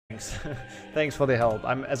thanks. Thanks for the help.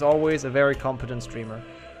 I'm, as always, a very competent streamer.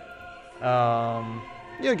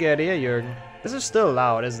 You get it, Jürgen. This is still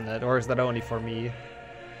loud, isn't it? Or is that only for me?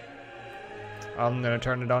 I'm gonna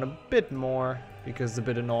turn it down a bit more because it's a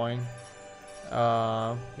bit annoying.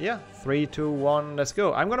 Yeah, 3, 2, 1, let's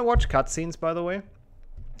go. I'm gonna watch cutscenes, by the way.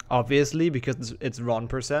 Obviously, because it's Ron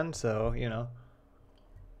 %, so, you know.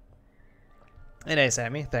 And hey,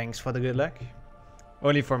 Sammy, thanks for the good luck.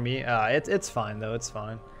 Only for me. It's fine, though. It's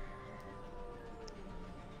fine.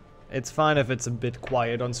 It's fine if it's a bit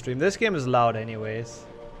quiet on stream. This game is loud anyways.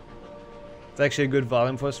 It's actually a good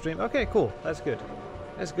volume for a stream. Okay, cool. That's good.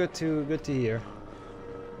 That's good to hear.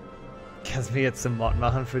 Kannst mir jetzt zum Mod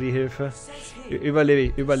machen für die Hilfe?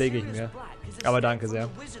 Überlege ich mir. Aber danke sehr.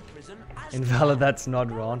 Invalid, that's not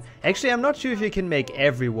Ron. Actually, I'm not sure if you can make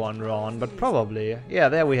everyone Ron, but probably. Yeah,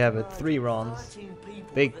 there we have it. 3 Rons.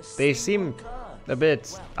 They seem a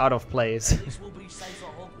bit out of place.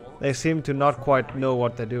 They seem to not quite know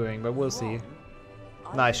what they're doing, but we'll see.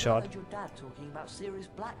 Nice shot.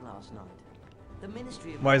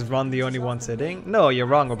 Why is Ron the only one sitting? No, you're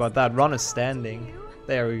wrong about that. Ron is standing.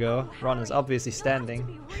 There we go. Ron is obviously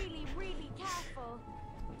standing.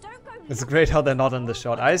 It's great how they're not in the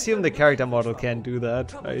shot. I assume the character model can't do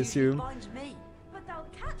that. I assume.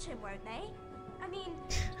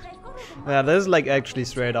 Yeah, this is like actually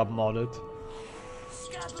straight up modded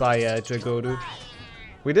by Jagodu.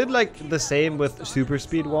 We did like the same with super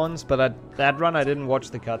speed ones, but at that run I didn't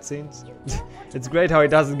watch the cutscenes. It's great how he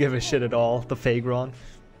doesn't give a shit at all, the fake Ron.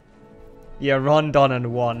 Yeah, Ron, Don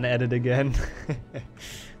and 1 added again.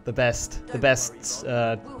 The best,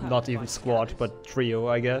 not even squad, but trio,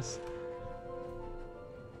 I guess.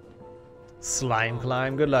 Slime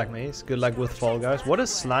Climb, good luck, mates. Good luck with Fall Guys. What is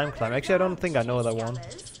Slime Climb? Actually, I don't think I know that one.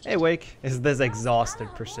 Hey, Wake, is this exhausted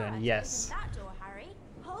 %? Yes.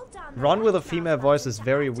 Ron with a female voice is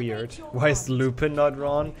very weird. Why is Lupin not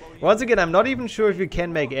Ron? Once again, I'm not even sure if you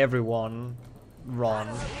can make everyone Ron,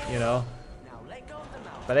 you know?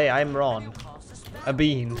 But hey, I'm Ron. A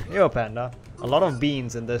bean. Yo, Panda. A lot of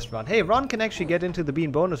beans in this run. Hey, Ron can actually get into the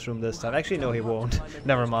bean bonus room this time. Actually, no, he won't.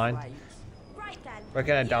 Never mind. Where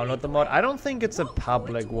can I download the mod? I don't think it's a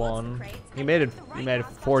public one. He made it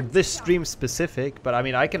for this stream specific, but I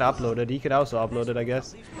mean I can upload it. He can also upload it, I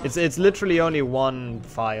guess. It's literally only one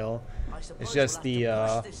file. It's just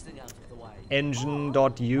the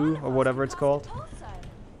engine.u or whatever it's called.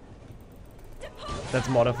 That's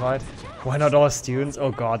modified. Why not all students?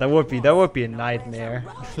 Oh god, that would be a nightmare.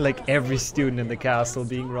 Like every student in the castle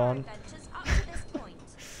being Ron.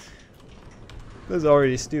 That's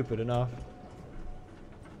already stupid enough.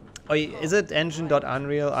 Oh, is it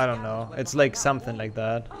engine.unreal? I don't know. It's like something like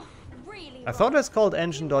that. I thought it's called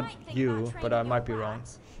engine.u, but I might be wrong.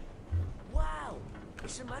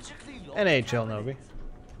 NHL Novi.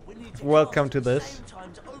 Welcome to this.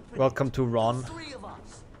 Welcome to Ron.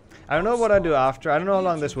 I don't know what I do after. I don't know how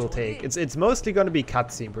long this will take. It's mostly going to be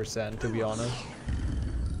cutscene %, to be honest.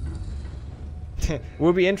 It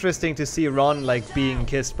will be interesting to see Ron like being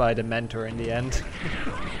kissed by the mentor in the end.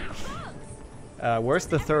 Where's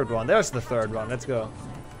the third one? There's the third one. Let's go.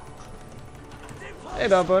 Hey,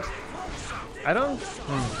 Dumpert. I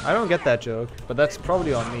don't get that joke, but that's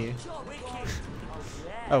probably on me.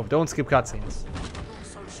 Oh, don't skip cutscenes.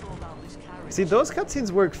 See, those cutscenes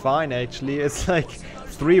work fine, actually. It's like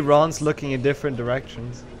 3 Rons looking in different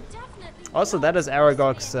directions. Also, that is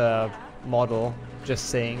Aragog's model, just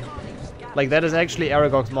saying. Like, that is actually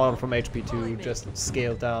Aragog's model from HP2, just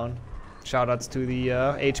scaled down. Shoutouts to the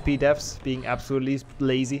HP devs being absolutely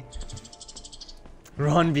lazy.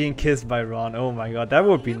 Ron being kissed by Ron. Oh my god, that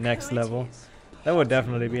would be next level. That would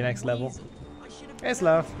definitely be next level. Hey,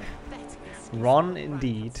 Slav. Ron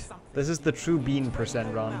indeed. This is the true bean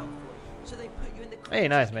 % Ron. Hey,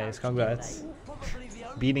 nice, mates. Congrats.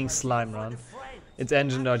 Beating slime Ron. It's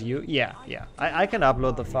engine.u. Yeah. I can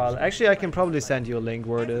upload the file. Actually, I can probably send you a link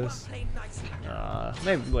where it is.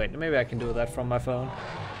 Maybe I can do that from my phone.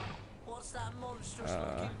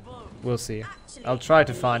 We'll see. I'll try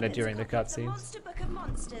to find it during the cutscenes.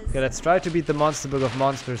 Okay, let's try to beat the Monster Book of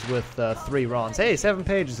Monsters with 3 Rons. Hey, 7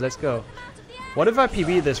 pages, let's go. What if I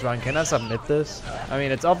PB this run? Can I submit this? I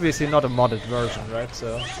mean, it's obviously not a modded version, right?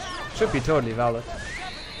 So, should be totally valid.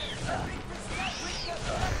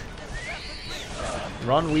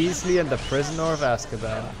 Ron Weasley and the Prisoner of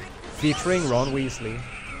Azkaban. Featuring Ron Weasley.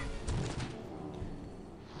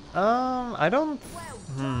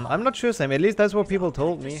 I'm not sure, Sam. At least that's what people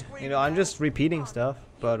told me. You know, I'm just repeating stuff.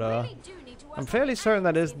 But, I'm fairly certain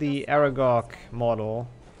that is the Aragog model.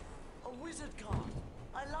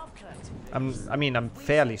 I'm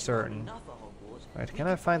fairly certain. Right, can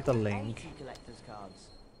I find the link?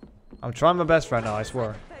 I'm trying my best right now, I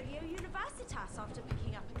swear.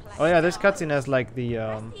 Oh yeah, this cutscene has like the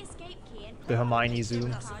Hermione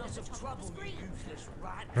zoom.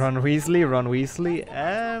 Ron Weasley,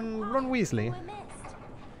 and Ron Weasley.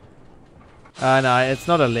 No, it's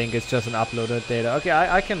not a link, it's just an uploaded data. Okay,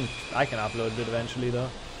 I can upload it eventually though.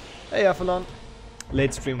 Hey Avalon.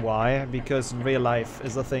 Late stream, why? Because real life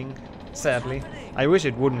is a thing, sadly. I wish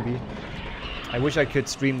it wouldn't be. I wish I could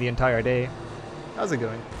stream the entire day. How's it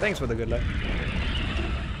going? Thanks for the good luck.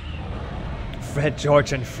 Fred,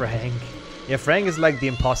 George, and Frank. Yeah, Frank is like the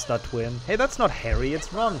imposter twin. Hey, that's not Harry,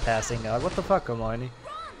 it's Ron passing out. What the fuck, Hermione?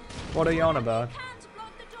 What are you on about?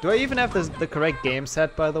 Do I even have the correct game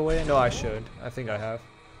set, by the way? No, I should. I think I have.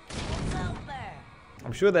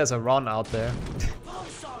 I'm sure there's a Ron out there.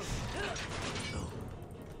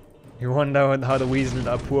 You wonder how the Weasels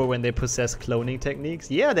are poor when they possess cloning techniques?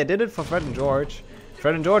 Yeah, they did it for Fred and George.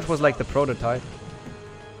 Fred and George was like the prototype.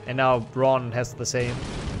 And now Ron has the same.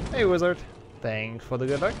 Hey, Wizard. Thanks for the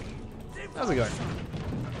good luck. How's it going?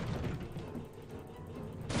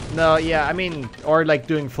 No, yeah, I mean, or like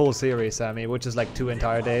doing full series, Sammy, which is like 2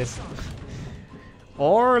 entire days.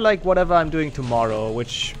 Or like whatever I'm doing tomorrow,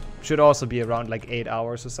 which should also be around like 8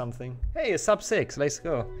 hours or something. Hey, a sub 6, let's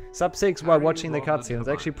go. Sub 6 while watching the cutscene. It's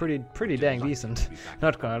actually pretty dang decent.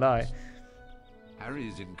 Not gonna lie.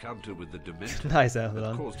 Harry's encounter with the Dementor Nice,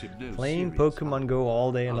 Avalon. Playing Pokemon Go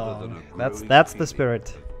all day long. That's the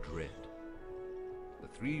spirit. The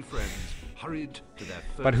 3 friends hurried to their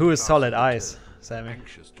first But who is Solid Ice, Sammy?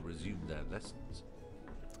 anxious to resume their lessons.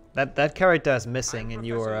 That character is missing in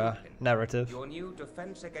your narrative. How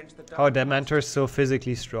are Dementors so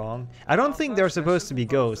physically strong? I don't think they're supposed to be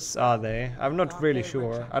ghosts, are they? I'm not really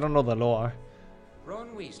sure. I don't know the lore. Ron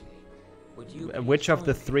Weasley, would you Which of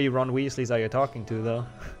the 3 Ron Weasleys are you talking to, though?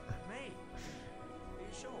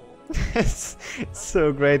 It's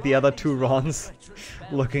so great, the other 2 Rons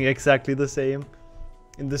looking exactly the same,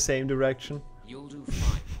 in the same direction. You'll do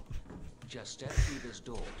fine. Just step through this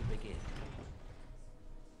door to begin.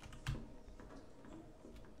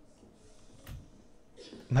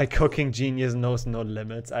 My cooking genius knows no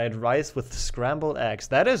limits. I had rice with scrambled eggs.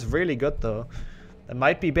 That is really good though. That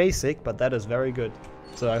might be basic, but that is very good.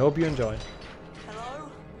 So I hope you enjoy. Hello?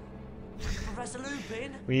 Professor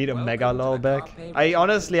Lupin? We need a mega lol back.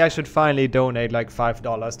 I should finally donate like $5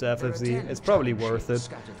 to FFZ. It's probably worth it.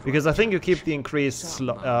 Because I think you keep the increased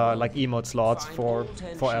like emote slots for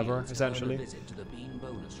forever, essentially.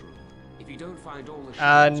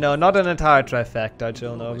 No, not an entire trifecta,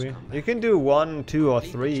 Chilnobi. You can do 1, 2, or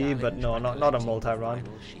 3, but no, not a multi-run.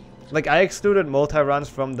 Like, I excluded multi-runs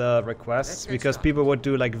from the requests because people would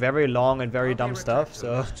do like very long and very dumb stuff,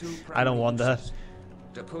 so I don't want that.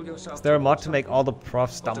 Is there a mod to make all the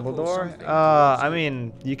profs Dumbledore? I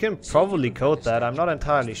mean, you can probably code that, I'm not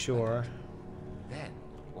entirely sure.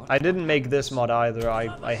 I didn't make this mod either,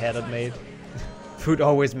 I had it made. Food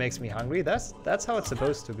always makes me hungry. That's how it's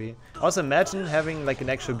supposed to be. Also, imagine having like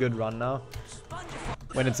an actual good run now,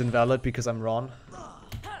 when it's invalid because I'm Ron.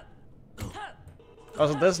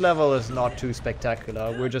 Also, this level is not too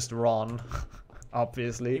spectacular. We're just Ron,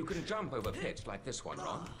 obviously. You can jump over pits like this one,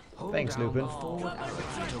 Ron. Hold Thanks, down Lupin. the forward arrow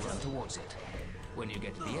key to run towards it. When you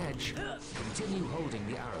get to the edge, continue holding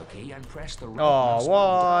the arrow key and press the right Oh, mouse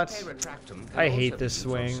what? button. I hate this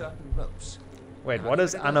swing. Wait, what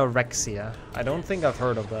is anorexia? I don't think I've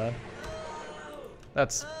heard of that.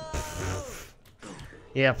 That's...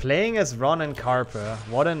 Yeah, playing as Ron and Carper.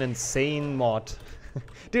 What an insane mod.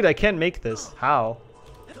 Dude, I can't make this. How?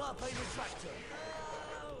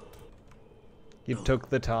 You took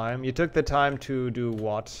the time. You took the time to do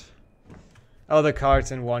what? Oh, the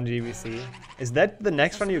cards in 1 GBC. Is that the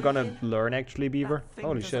next one you're gonna learn actually, Beaver?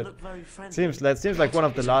 Holy shit. That seems like one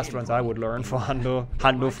of the last ones I would learn for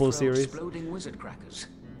Hando full series. Exploding wizard crackers.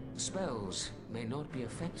 Spells may not be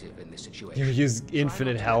effective in this situation. You use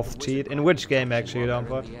infinite health cheat. In which game actually,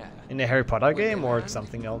 Dumpot? In the Harry Potter game or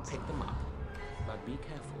something else? Pick them up, but be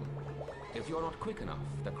careful. If you're not quick enough,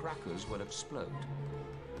 the crackers will explode.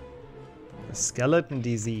 Skeleton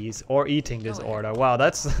disease or eating disorder. Wow,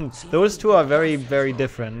 that's those two are very, very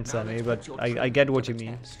different, Sammy, but I get what you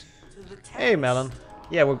mean. Hey, Melon.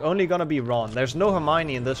 Yeah, we're only gonna be Ron. There's no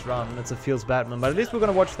Hermione in this run. It's a Feels Batman, but at least we're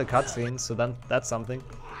gonna watch the cutscenes, so then that's something.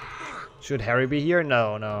 Should Harry be here?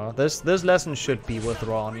 No, no. This lesson should be with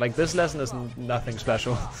Ron. Like, this lesson is nothing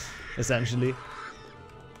special, essentially.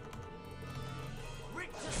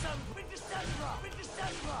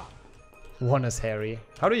 One is Harry.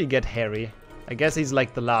 How do you get Harry? I guess he's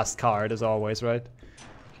like the last card, as always, right?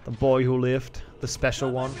 The boy who lived. The special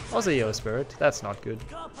one. Also, Yo Spirit. That's not good.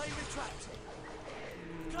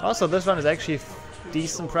 Also, this one is actually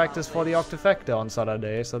decent practice for the Octafecta on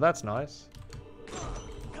Saturday, so that's nice.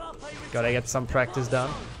 Gotta get some practice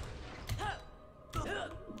done.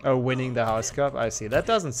 Oh, winning the House Cup? I see. That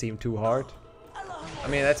doesn't seem too hard. I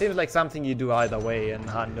mean, that seems like something you do either way in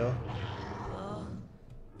Hando.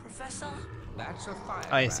 Professor? That's a fire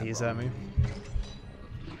I see, crab. Sammy.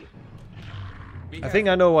 Be I think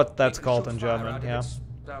I know what that's Take a called short in fire German, out of yeah. its,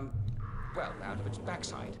 well, out of its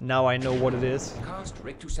backside. Now I know what it is. Cast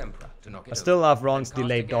Rictus Sempra to knock it I still over. love Ron's Then cast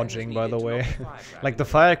delayed again as dodging, by needed the to way. knock the fire crab Like the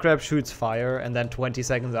into fire crab shoots fire, and then 20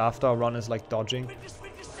 seconds after, Ron is like dodging.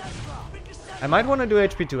 I might want to do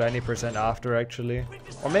HP 2 any percent after, actually.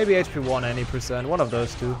 Or maybe HP 1 any percent, one of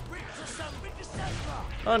those two.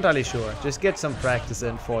 Not entirely sure. Just get some practice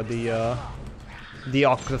in for the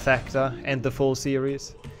Octafecta and the full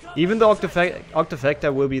series. Even though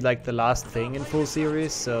Octafecta will be like the last thing in full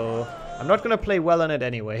series, so I'm not gonna play well on it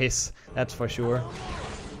anyways, that's for sure.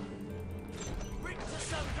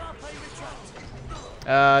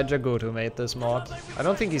 Jagoto made this mod. I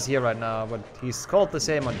don't think he's here right now, but he's called the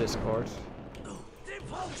same on Discord.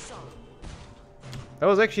 That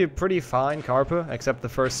was actually a pretty fine Carpe, except the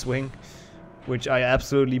first swing, which I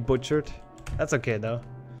absolutely butchered. That's okay though.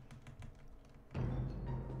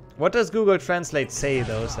 What does Google Translate say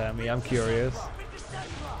though, Sammy? I'm curious.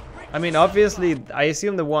 I mean, obviously, I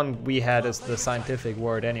assume the one we had is the scientific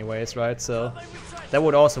word anyways, right? So that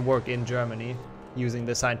would also work in Germany, using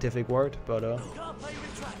the scientific word, but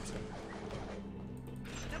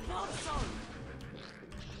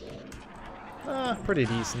pretty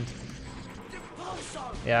decent.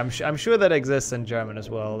 Yeah, I'm sure that exists in German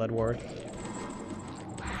as well, that word.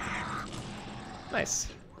 Nice.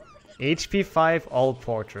 HP 5 all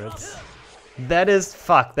portraits. That is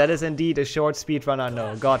that is indeed a short speedrun, I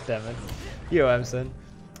know. God damn it. Yo, Emson.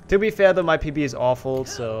 To be fair though, my PB is awful,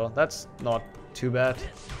 so that's not too bad.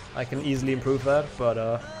 I can easily improve that, but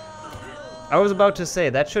I was about to say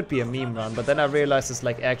that should be a meme run, but then I realized it's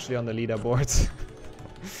like actually on the leaderboards.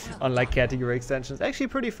 On like category extensions. Actually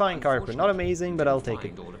pretty fine Carpe. Not amazing, but I'll take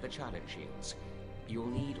it.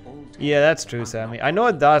 Yeah, that's true, Sammy. I know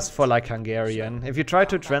it does for like Hungarian. If you try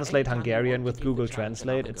to translate Hungarian with Google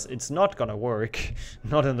Translate, it's not gonna work.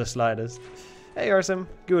 Not in the slightest. Hey Arsim,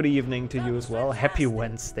 good evening to you as well. Happy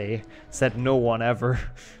Wednesday, said no one ever.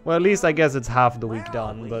 Well, at least I guess it's half the week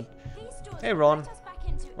done, but... Hey Ron,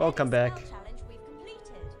 welcome back.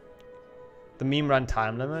 The meme run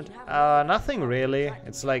time limit? Nothing really.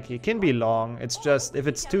 It's like, it can be long. It's just, if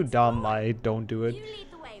it's too dumb, I don't do it.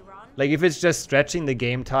 Like, if it's just stretching the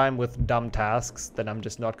game time with dumb tasks, then I'm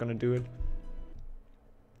just not gonna do it.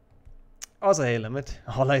 Also, hey, Limit.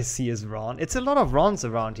 All I see is Ron. It's a lot of Rons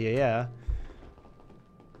around here, yeah.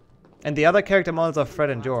 And the other character models are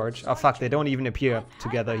Fred and George. Oh, fuck, they don't even appear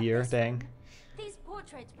together here, dang. These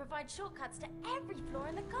portraits provide shortcuts to every floor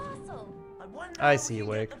in the castle. I see,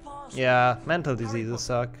 Wick. Yeah, mental diseases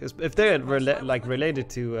suck. If they're related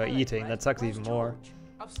to eating, that sucks even more.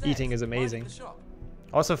 Eating is amazing.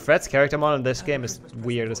 Also, Fred's character model in this game is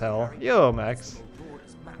weird as hell. Yo, Max.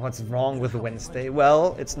 What's wrong with Wednesday?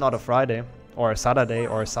 Well, it's not a Friday, or a Saturday,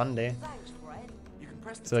 or a Sunday.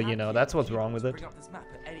 So, you know, that's what's wrong with it.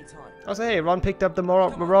 Also, hey, Ron picked up the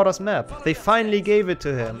Marauders map. They finally gave it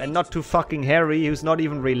to him, and not to fucking Harry, who's not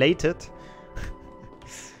even related.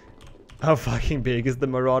 How fucking big is the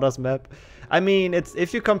Marauders map? I mean, it's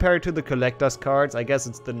if you compare it to the collector's cards, I guess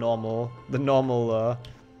it's the normal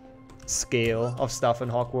scale of stuff in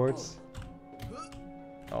Hogwarts.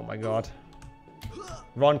 Oh my god.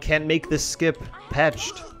 Ron can't make this skip.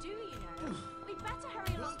 Patched.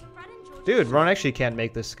 Dude, Ron actually can't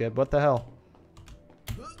make this skip. What the hell?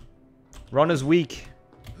 Ron is weak.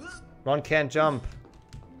 Ron can't jump.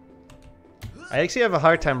 I actually have a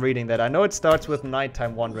hard time reading that. I know it starts with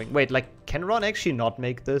nighttime wandering. Wait, like, can Ron actually not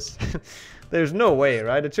make this? There's no way,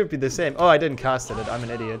 right? It should be the same. Oh, I didn't cast it. I'm an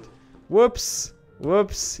idiot. Whoops.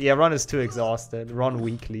 Whoops. Yeah, Ron is too exhausted. Ron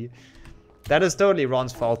weakly. That is totally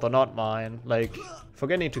Ron's fault, though, not mine. Like,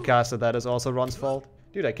 forgetting to cast it, that is also Ron's fault.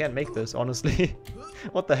 Dude, I can't make this, honestly.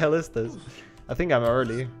 What the hell is this? I think I'm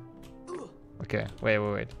early. Okay,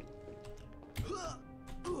 wait.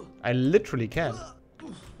 I literally can't.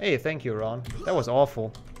 Hey, thank you, Ron. That was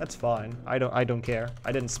awful. That's fine. I don't care.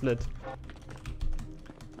 I didn't split.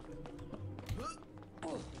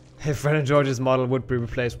 If Fred and George's model would be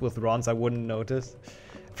replaced with Ron's, I wouldn't notice.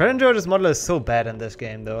 Fred and George's model is so bad in this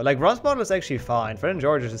game, though. Like, Ron's model is actually fine. Fred and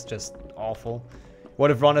George's is just awful. What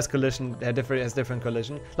if Ron has different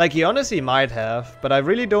collision? Like, he honestly might have, but I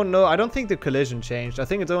really don't know. I don't think the collision changed. I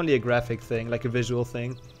think it's only a graphic thing, like a visual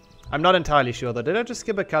thing. I'm not entirely sure though. Did I just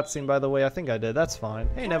skip a cutscene, by the way? I think I did. That's fine.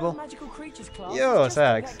 Hey, Neville. Magical creatures class. Yo, is just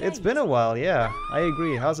like Zax. that It's game. been a while. Yeah, I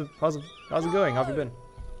agree. How's it going? How have you been?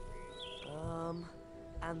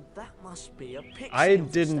 And that must be a pixie. I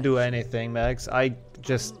didn't do anything, Max. I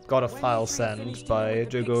just got a file sent by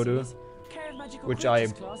Jagodu, which I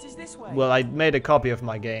made a copy of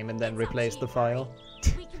my game and then replaced the file.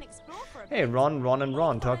 We can explore for a Hey, Ron and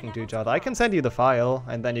Ron talking to each other. I can send you the file,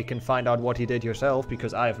 and then you can find out what he did yourself,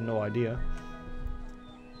 because I have no idea.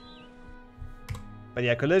 But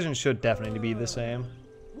yeah, Collision should definitely be the same.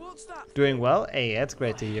 What's that? Doing well? Hey, that's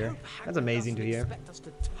great to hear. That's amazing to hear. Expect us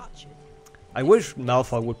to touch it. I wish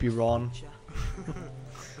Malfoy would be Ron.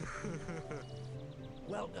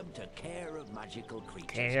 Welcome to Care of Magical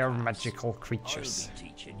Creatures. Care class. magical creatures. I'll be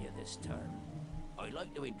teaching you this term. I'd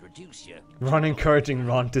like to introduce you. Ron encouraging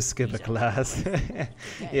Ron to skip a class.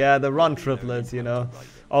 Yeah, the Ron triplets, you know.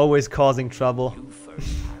 Always causing trouble. You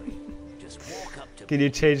first, Harry. Just walk up to Can you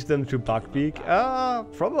change them to Buckbeak?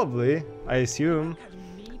 Probably. I assume.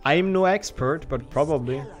 I'm no expert, but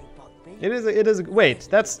probably. It is, wait,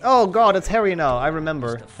 that's, oh god, it's Harry now, I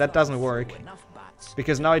remember. That doesn't work. enough bats.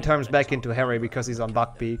 Because now he turns back into Harry because he's on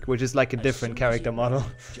Buckbeak, which is like a different character model.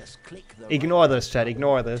 Just click the Ignore this, chat,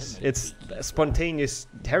 ignore this. It's spontaneous,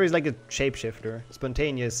 Harry's like a shapeshifter.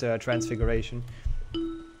 Spontaneous transfiguration.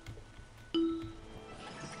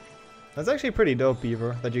 That's actually pretty dope,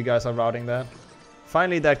 Beaver, that you guys are routing that.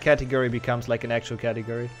 Finally that category becomes like an actual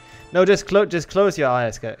category. No, just close your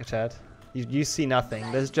eyes, chat. You see nothing.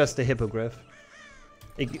 There's just a hippogriff.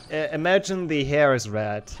 Imagine the hair is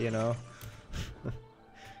red, you know.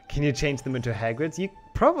 Can you change them into Hagrids? You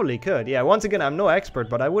probably could. Yeah, once again, I'm no expert,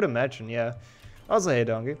 but I would imagine, yeah. Also, hey,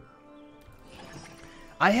 Donkey.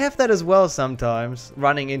 I have that as well sometimes,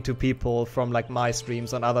 running into people from like my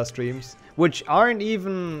streams on other streams, which aren't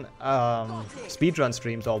even speedrun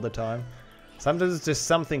streams all the time. Sometimes it's just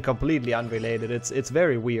something completely unrelated. It's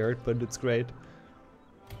very weird, but it's great.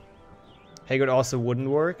 Hagrid also wouldn't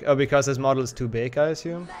work? Oh, because his model is too big, I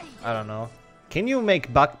assume? I don't know. Can you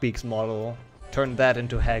make Buckbeak's model, turn that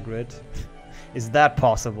into Hagrid? Is that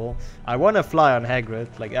possible? I want to fly on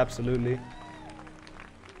Hagrid, like absolutely.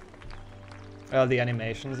 Oh, the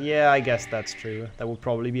animations. Yeah, I guess that's true. That would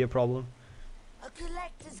probably be a problem. A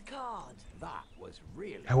collector's card. That was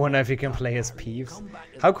really. I wonder if you can play as Peeves.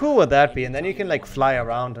 How cool would that be? And then you can like fly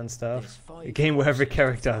around and stuff. A game where every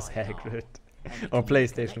character is Hagrid. Or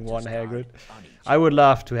PlayStation 1 Hagrid. I would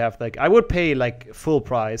love to have like, I would pay like full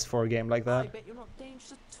price for a game like I that. bet you're not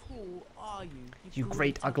dangerous at all, are you? You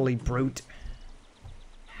great ugly brute.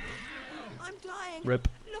 I'm dying. Rip.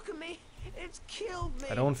 Look at me. It's killed me.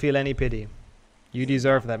 I don't feel any pity. You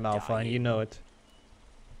deserve that, Malfoy, and you know it.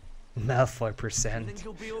 Malfoy percent. Think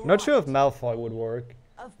you'll be all Not sure if right? Malfoy would work.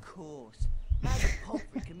 Of course. Magic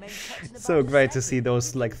Pomfrey can make cuts in the So back great of to see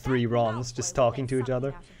those like three Rons just talking to each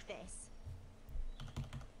other. Something out of this.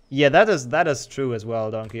 Yeah, that is true as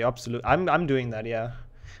well, Donkey. Absolutely. I'm doing that, yeah.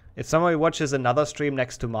 If somebody watches another stream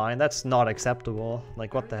next to mine, that's not acceptable.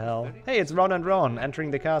 Like, what the hell? Hey, it's Ron and Ron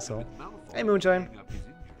entering the castle. Hey, Moonshine.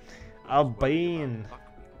 A bean.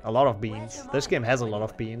 A lot of beans. This game has a lot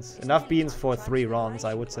of beans. Enough beans for 3 Rons,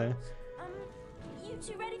 I would say. You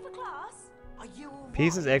two ready for class? Are you all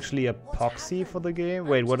Peace is right? actually epoxy for the game?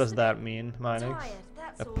 Wait, what does that mean, Minix? Tired,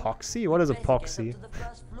 that's all. Epoxy? What is epoxy? To the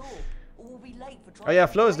first floor, or we'll be late for Oh yeah,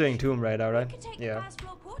 Flo is doing Tomb Raider, right? You can take the Yeah. first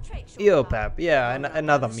floor portrait shortcut. Yo, Pep. Yeah,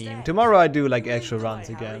 another meme. Tomorrow I do like actual runs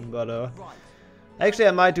again, but actually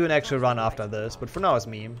I might do an actual run after this, but for now it's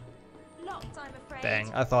meme. Locked, I'm afraid.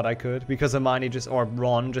 Dang, I thought I could, because Hermione or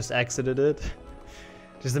Ron just exited it.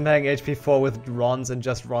 Just imagining HP4 with Ron's and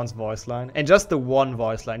just Ron's voice line. And just the one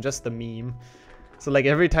voice line, just the meme. So like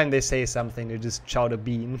every time they say something, they just shout a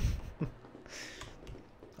bean.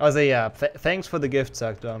 I was like, yeah, thanks for the gift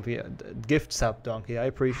sub, Donkey. I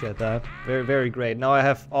appreciate that. Very, very great. Now I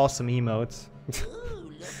have awesome emotes.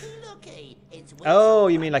 Ooh, looky. It's Oh,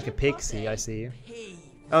 you mean like a pixie, I see.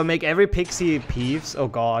 Oh, make every pixie Peeves? Oh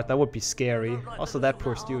god, that would be scary. Also, that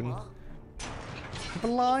poor student.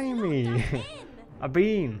 Blimey! A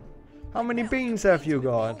bean! How many beans have you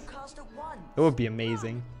got? cast at one. It would be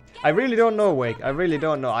amazing. I really don't know, Wake. I really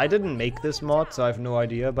don't know. I didn't make this mod, so I have no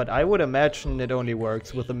idea. But I would imagine it only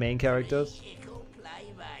works with the main characters. Ickle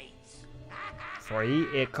playmates. Free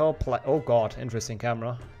echo play. Oh god, interesting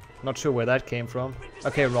camera. Not sure where that came from.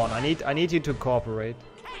 Okay, Ron, I need you to cooperate.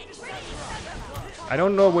 I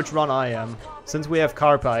don't know which Ron I am. Since we have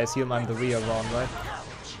Carpa, I assume I'm the real Ron, right?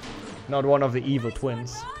 Not one of the evil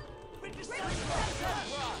twins.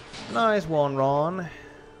 Nice one, Ron.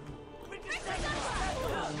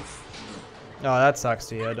 Oh, that sucks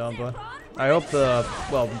to hear, Dumper. I hope the,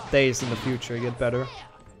 well, days in the future get better.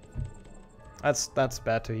 That's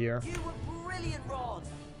bad to hear. You were brilliant, Ron.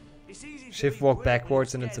 It's easy to Shift be walk brilliant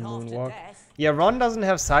backwards and to it's a get half to moonwalk. death. Yeah, Ron doesn't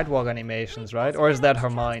have sidewalk animations, right? Or is that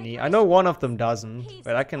Hermione? I know one of them doesn't.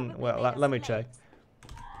 But I can, well, let me check.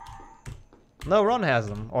 No, Ron has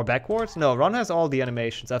them. Or backwards? No, Ron has all the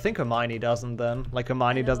animations. I think Hermione doesn't then. Like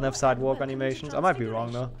Hermione doesn't have sidewalk animations. I might be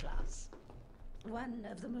wrong though.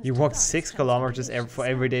 You walked 6 kilometers for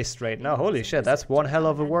every day straight. Now, holy shit, that's one hell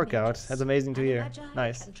of a workout. That's amazing to hear.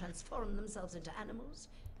 Nice. Transform themselves into animals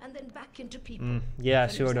and then back into people. Yeah,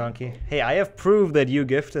 sure, Donkey. Hey, I have proof that you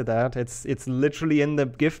gifted that. It's literally in the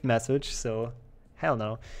gift message, so hell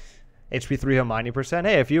no. HP 3 Hermione %.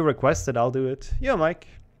 Hey, if you request it, I'll do it. Yo, Mike.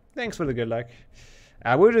 Thanks for the good luck.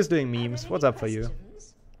 We're just doing memes. What's up for you?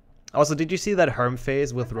 Also, did you see that Herm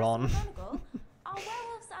phase with Ron? Are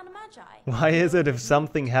werewolves and magi? Why is it if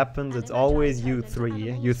something happens, it's always you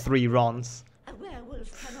three Rons? A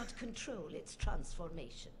werewolf cannot control its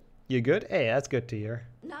transformation. You good? Hey, that's good to hear.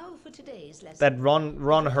 Now for today's lesson. That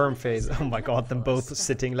Ron Herm phase. Oh my god, them both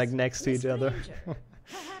sitting like next to each other.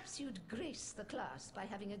 Perhaps you'd grace the class by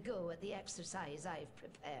having a go at the exercise I've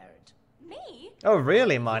prepared. Me? Oh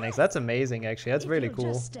really, Minix? That's amazing actually. That's really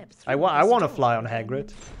cool. I want to fly on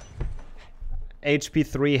Hagrid. HP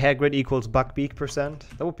 3 Hagrid equals Buckbeak %.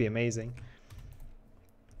 That would be amazing.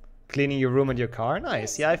 Cleaning your room and your car?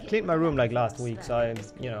 Nice. Yeah, I've cleaned my room like last week, so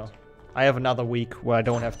I have another week where I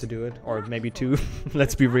don't have to do it. Or maybe 2.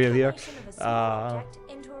 Let's be real here.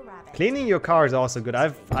 Cleaning your car is also good.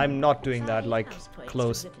 I'm not doing that like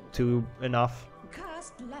close to enough.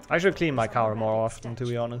 I should clean my car more often, to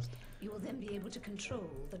be honest. You will then be able to control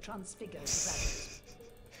the transfigured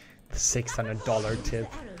 $600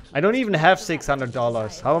 tip. I don't even have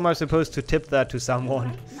 $600. How am I supposed to tip that to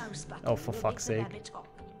someone? Oh, for fuck's sake.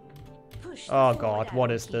 Oh god, what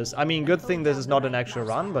is this? I mean, good thing this is not an actual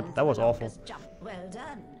run, but that was awful.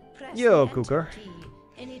 Yo, Cooker.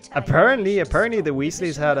 Apparently the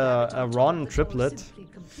Weasleys had a Ron triplet.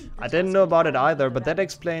 I didn't know about it either, but that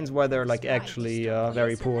explains why they're like actually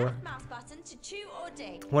very poor.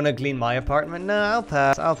 Wanna clean my apartment? Nah,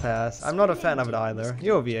 I'll pass. I'm not a fan of it either.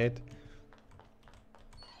 Yo, V8.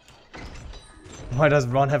 Why does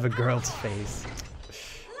Ron have a girl's face?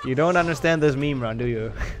 You don't understand this meme, Ron, do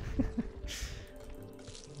you?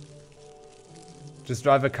 Just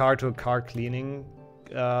drive a car to a car cleaning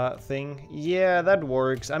thing. Yeah, that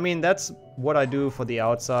works. I mean, that's what I do for the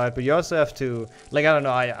outside, but you also have to, like, I don't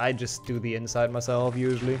know, I just do the inside myself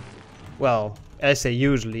usually. Well, I say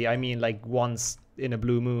usually, I mean like once in a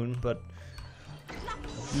blue moon, but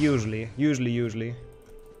usually.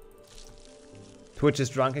 Twitch is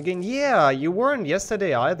drunk again. Yeah, you weren't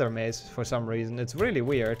yesterday either, Mace, for some reason. It's really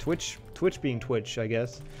weird. Twitch being Twitch, I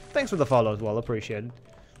guess. Thanks for the follow as well, appreciate it.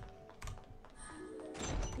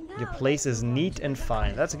 Your place is neat and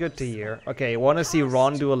fine. That's good to hear. Okay, wanna see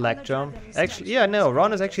Ron do a leg jump? Actually, yeah, no,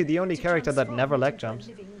 Ron is actually the only character that never leg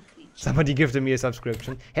jumps. Somebody gifted me a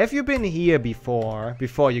subscription. Have you been here before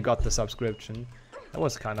you got the subscription? That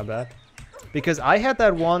was kind of bad. Because I had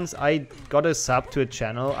that once. I got a sub to a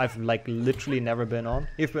channel I've like literally never been on.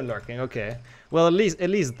 You've been lurking, okay. Well, at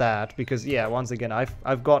least that, because yeah, once again,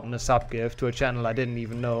 I've gotten a sub gift to a channel I didn't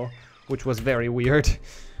even know, which was very weird.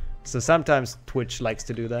 So sometimes Twitch likes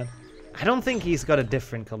to do that. I don't think he's got a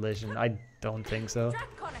different collision. I don't think so.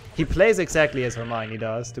 He plays exactly as Hermione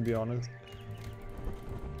does, to be honest.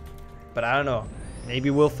 But I don't know.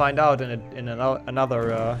 Maybe we'll find out in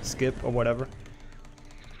another skip or whatever.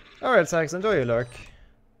 Alright, Sax, enjoy your lurk.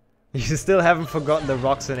 You still haven't forgotten the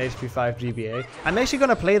rocks in HP 5 GBA. I'm actually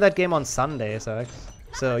gonna play that game on Sunday, Sax.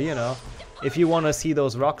 So, you know, if you want to see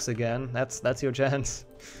those rocks again, that's your chance.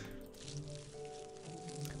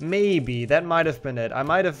 Maybe, that might have been it. I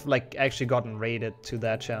might have, like, actually gotten raided to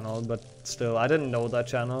that channel, but still, I didn't know that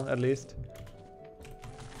channel, at least.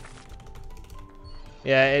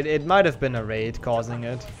 Yeah, it might have been a raid causing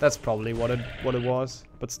it. That's probably what it was.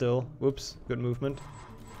 But still, whoops, good movement.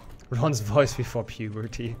 Ron's voice before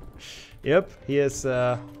puberty. Yep, he is,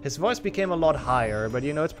 his voice became a lot higher, but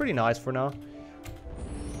you know, it's pretty nice for now.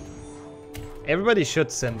 Everybody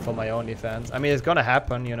should sim for my OnlyFans. I mean, it's gonna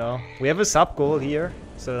happen, you know. We have a sub goal here,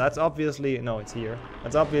 so that's obviously, no, it's here.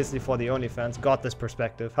 That's obviously for the OnlyFans. Got this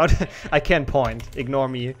perspective. How I can't point. Ignore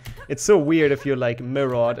me. It's so weird if you're like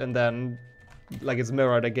mirrored and then like it's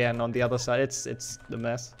mirrored again on the other side. It's the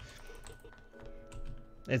mess.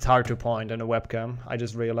 It's hard to point in a webcam, I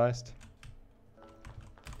just realized.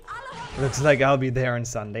 Looks like I'll be there on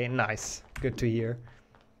Sunday. Nice. Good to hear.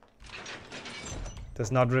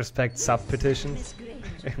 Does not respect sub petitions.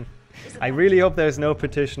 I really hope there's no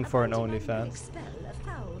petition for an OnlyFans.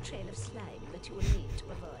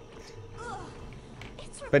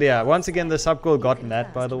 But yeah, once again the sub goal got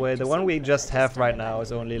met, by the way. The one we just have right now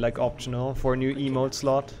is only like optional for a new emote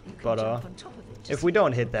slot. But if we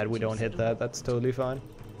don't hit that, we don't hit that. That's totally fine.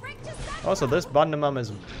 Also, this Bundemum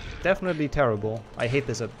is definitely terrible. I hate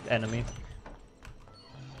this enemy.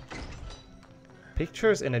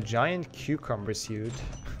 Pictures in a giant cucumber suit.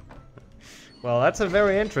 Well, that's a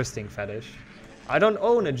very interesting fetish. I don't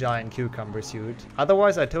own a giant cucumber suit.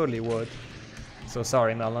 Otherwise, I totally would. So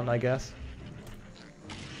sorry, Melon, I guess.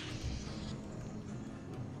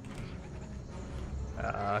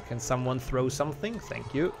 Can someone throw something?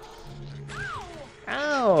 Thank you.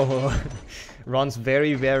 Ow! Ron's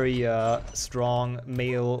very, very strong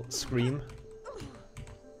male scream.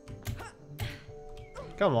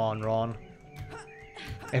 Come on, Ron.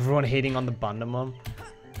 Everyone hating on the Bundemum.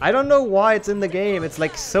 I don't know why it's in the game. It's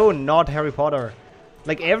like so not Harry Potter.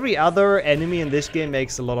 Like every other enemy in this game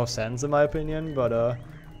makes a lot of sense in my opinion, but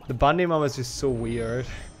the Bundemum is just so weird.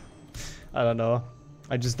 I don't know.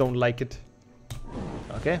 I just don't like it.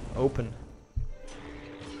 Okay, open.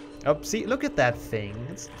 Oh, see, look at that thing.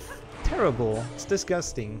 It's terrible. It's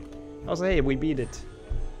disgusting. Also, hey, we beat it.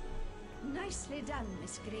 Nicely done,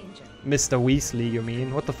 Miss Granger. Mr. Weasley, you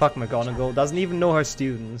mean? What the fuck, McGonagall? Doesn't even know her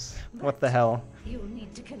students. What the hell? You'll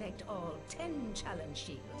need to collect all 10 challenge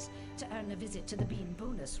shields to earn a visit to the Bean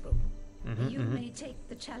bonus room. You may take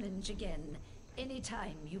the challenge again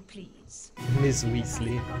anytime you please. Miss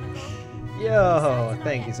Weasley. Yo,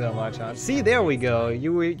 thank you so much, Hans. See, there we go.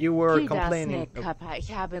 You were complaining.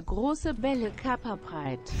 Ich habe große Bälle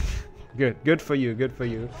körperbreit. Good for you, good for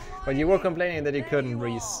you. But you were complaining that you couldn't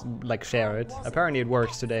like share it. Apparently it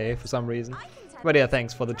works today for some reason. But yeah,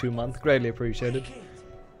 thanks for the 2-month. Greatly appreciated.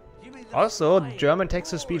 Also, German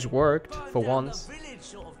text-to-speech worked for once.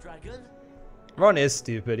 Ron is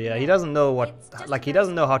stupid, yeah. He doesn't know what, like he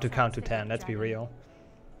doesn't know how to count to 10. Let's be real.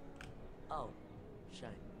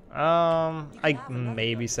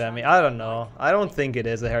 Maybe Sammy. I don't know. I don't think it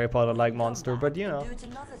is a Harry Potter-like monster, but you know,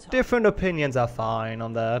 different opinions are fine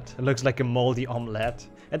on that. It looks like a moldy omelette.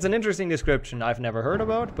 It's an interesting description I've never heard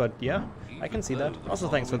about, but yeah, I can see that. Also,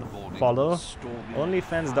 thanks for the follow.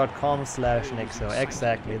 Onlyfans.com/Nixo.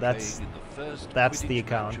 Exactly. That's the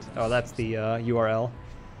account. Oh, that's the URL.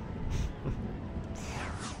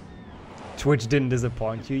 Twitch didn't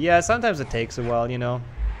disappoint you. Yeah, sometimes it takes a while, you know.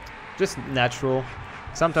 Just natural.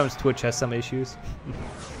 Sometimes Twitch has some issues.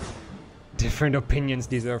 Different opinions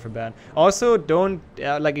deserve a ban. Also, don't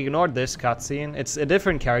like ignore this cutscene. It's a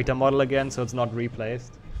different character model again, so it's not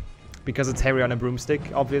replaced. Because it's Harry on a broomstick,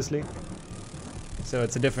 obviously. So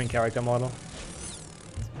it's a different character model.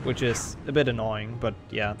 Which is a bit annoying, but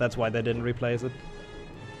yeah, that's why they didn't replace it.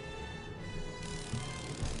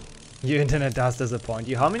 Your internet does disappoint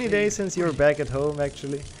you. How many days since you're back at home,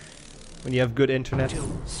 actually? When you have good internet?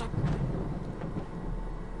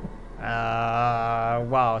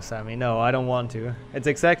 Wow, Sammy. No, I don't want to. It's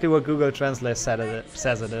exactly what Google Translate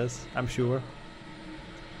says it is, I'm sure.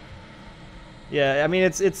 Yeah, I mean,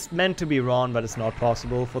 it's meant to be Ron, but it's not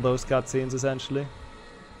possible for those cutscenes, essentially.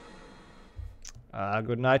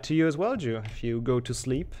 Good night to you as well, Jew. If you go to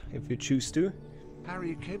sleep, if you choose to.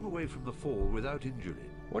 Harry came away from the fall without injury.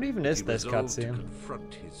 What even is this cutscene? To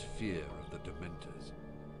confront his fear of the Dementors.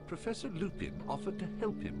 Professor Lupin offered to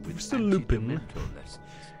help him with anti-Dementor lessons.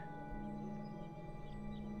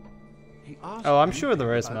 Oh, I'm sure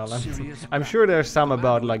there is, Melon. I'm sure there's some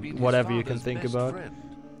about, like, whatever you can think about.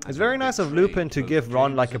 It's very nice of Lupin to give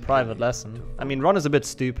Ron, like, a private lesson. I mean, Ron is a bit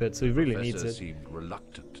stupid, so he really needs it.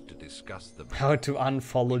 How to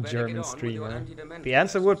unfollow German streamer. The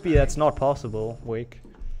answer would be that's not possible, Wick.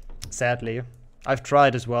 Sadly. I've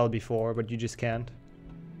tried as well before, but you just can't.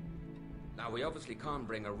 Now, we obviously can't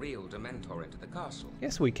bring a real Dementor into the castle.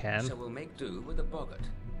 Yes, we can. So we'll make do with a boggart.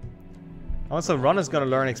 Also, Ron is gonna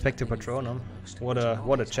learn Expecto Patronum. What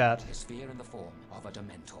a chat. Sphere in the form of a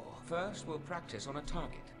Dementor. First, we'll practice on a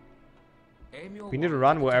target. We need a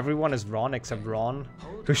run where everyone is Ron except Ron,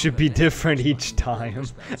 who should be different each time.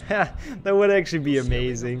 That would actually be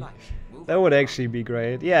amazing. That would actually be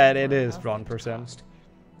great. Yeah, it is Ron %.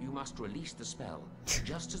 You must release the spell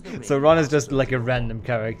just as the So Ron is just like a random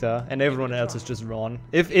character, and everyone else is just Ron.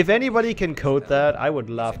 If anybody can code that, I would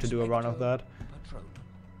love to do a run of that.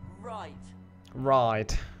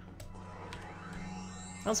 Right.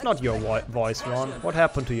 That's not your voice, Ron. What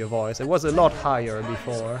happened to your voice? It was a lot higher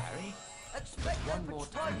before.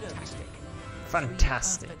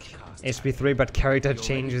 Fantastic. HP3, but character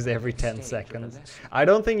changes every 10 seconds. I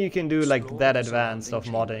don't think you can do like that advanced of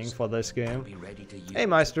modding for this game. Hey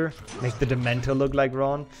Meister, make the Dementor look like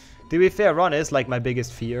Ron. To be fair, Ron is like my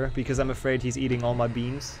biggest fear, because I'm afraid he's eating all my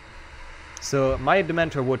beans. So my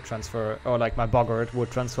Dementor would transfer, or like my Boggart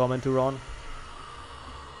would transform into Ron.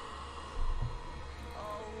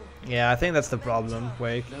 Yeah, I think that's the problem,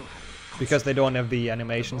 Wake. Because they don't have the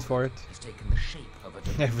animations for it.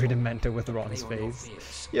 Every Dementor with Ron's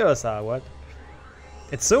face. Yes, what?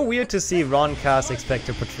 It's so weird to see Ron cast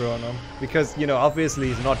Expecto Patronum. Because, you know, obviously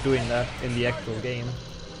he's not doing that in the actual game.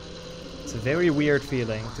 It's a very weird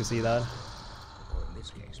feeling to see that. Or in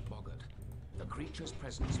this case, Boggart. The creature's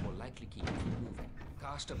presence will likely keep it from moving.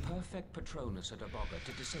 Cast a perfect Patronus at a Boggart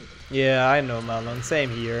to disable it. Yeah, I know, Malon.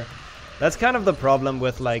 Same here. That's kind of the problem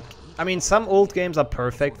with, like... I mean, some old games are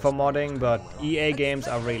perfect for modding, but EA games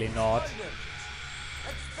are really not.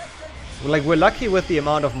 Like, we're lucky with the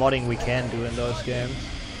amount of modding we can do in those games.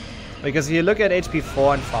 Because if you look at HP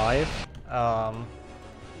 4 and 5,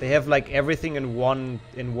 they have like everything in one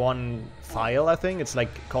file, I think. It's like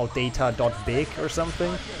called data.big or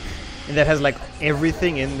something. And that has like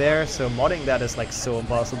everything in there, so modding that is like so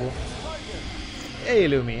impossible. Hey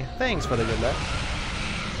Lumi, thanks for the good luck.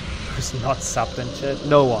 Who's not subbed and shit?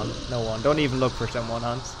 No one. Don't even look for someone,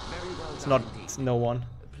 Hans. It's no one.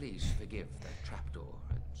 Please forgive the trapdoor.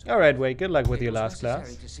 Alright, Wade, good luck with your last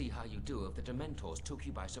class. To see how you do if the Dementors took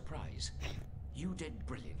you by surprise. You did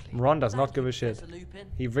brilliantly. Ron does not give a shit.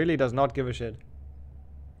 He really does not give a shit.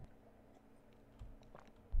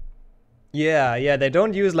 Yeah, they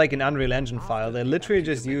don't use like an Unreal Engine file. They literally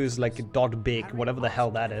just use like a .big, whatever the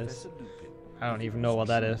hell that is. I don't even know what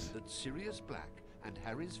that is. And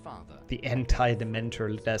Harry's father, the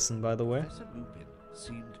anti-Dementor lesson, by the way.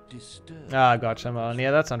 Seemed disturbed. Ah, gotcha, man.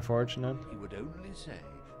 Yeah, that's unfortunate. He would only say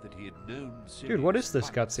that he had known Dude, what is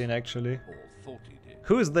this cutscene actually? Or thought he did.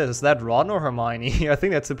 Who is this? Is that Ron or Hermione? I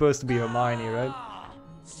think that's supposed to be Hermione, right?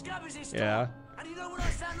 Yeah. And you know what I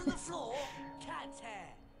found on the floor? Cat's hair.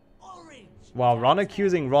 Orange. Wow, Ron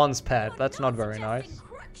accusing Ron's pet. That's not very nice.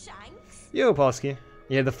 Yo, Posky.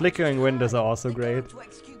 Yeah, the flickering windows are also great.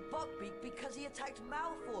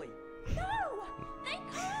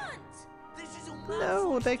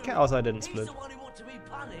 No, they can't. Also, I didn't split.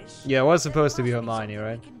 Yeah, it was supposed to be Hermione,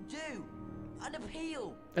 right?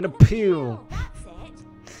 An appeal.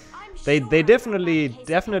 They definitely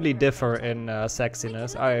differ in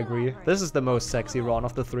sexiness. I agree. This is the most sexy Ron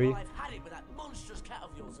of the three.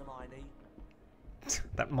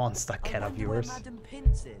 That monster cat of yours.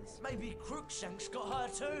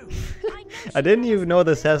 I didn't even know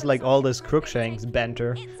this has like all this Crookshanks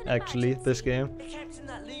banter. Actually, this game.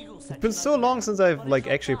 It's been so long since I've like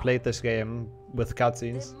actually played this game with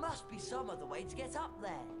cutscenes.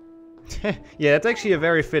 Yeah, it's actually a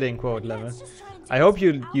very fitting quote, Lemon. I hope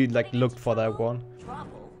you like looked for that one.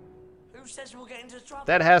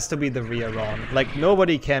 That has to be the real Ron. Like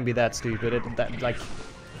nobody can be that stupid. Like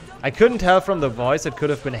I couldn't tell from the voice. It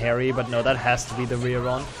could have been Harry, but no, that has to be the real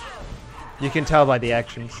Ron. You can tell by the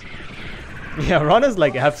actions. Yeah, Ron is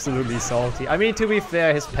like absolutely salty. I mean, to be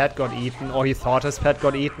fair, his pet got eaten, or he thought his pet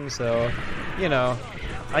got eaten, so, you know,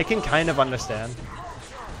 I can kind of understand.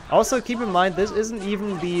 Also, keep in mind, this isn't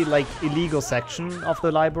even the, like, illegal section of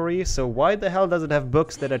the library, so why the hell does it have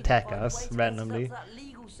books that attack us randomly?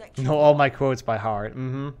 Know all my quotes by heart.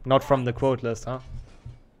 Not from the quote list, huh?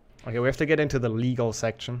 Okay, we have to get into the legal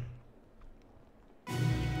section.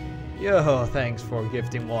 Yo, thanks for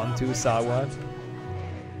gifting one to Sawat.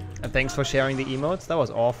 And thanks for sharing the emotes. That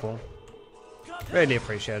was awful. Really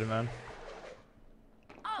appreciate it, man.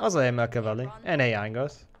 Also, hey, Machiavelli. And hey,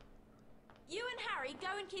 Angos. You and Harry go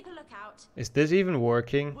and keep a lookout. Is this even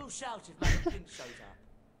working?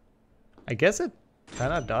 I guess it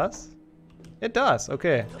kinda does. It does,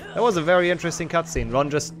 okay. That was a very interesting cutscene.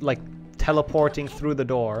 Ron just, like, teleporting through the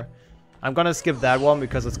door. I'm gonna skip that one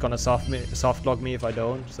because it's gonna soft lock me if I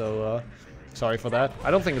don't, so, sorry for that.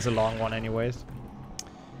 I don't think it's a long one anyways.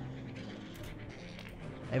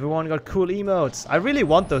 Everyone got cool emotes. I really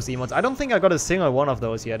want those emotes. I don't think I got a single one of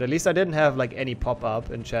those yet. At least I didn't have like any pop up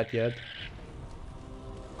in chat yet.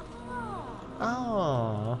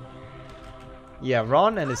 Oh. Yeah,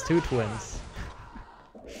 Ron and his two twins.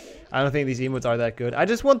 I don't think these emotes are that good. I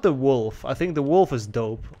just want the wolf. I think the wolf is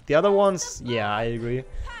dope. The other ones, yeah, I agree.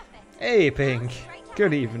 Hey, Pink.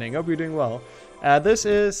 Good evening. Hope you're doing well. This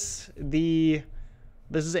is a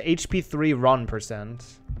HP 3 Ron %.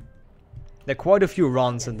 There are quite a few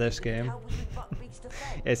Rons in this game.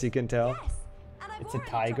 As you can tell. It's a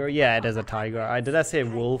tiger? Yeah, it is a tiger. Did I say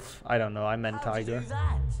wolf? I don't know. I meant tiger.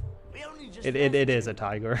 It is a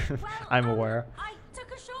tiger. I'm aware. I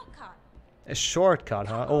took a shortcut. A shortcut,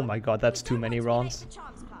 huh? Oh my god, that's too many Rons.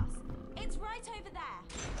 It's right over there.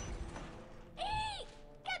 Eek!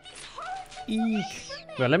 Get these horrible Eek. things from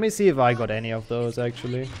me. Well, let me see if I got any of those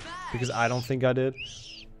actually. Because I don't think I did.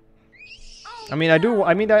 I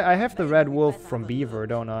mean, I have the red wolf from Beaver,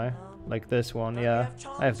 don't I? Like this one, yeah.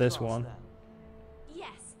 I have this one. Yes,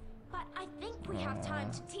 but I think we have time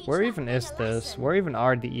to teach Where that even thing is a this? lesson. Where even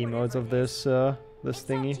are the emotes of this, this It's up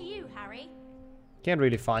thingy? to you, Harry. Can't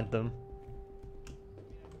really find them.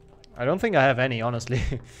 I don't think I have any, honestly.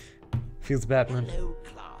 Feels bad, man. Hello,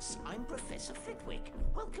 class. I'm Professor Flitwick.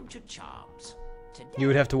 Welcome to Charms. Today, You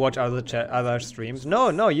would have to watch other streams.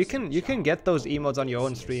 No, you can get those emotes on your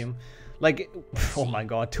own stream. Like, oh my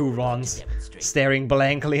god, 2 Rons staring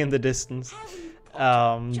blankly in the distance.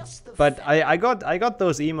 But I got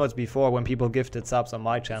those emotes before when people gifted subs on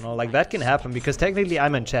my channel. Like, that can happen because technically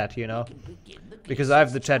I'm in chat, you know. Because I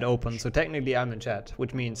have the chat open, so technically I'm in chat,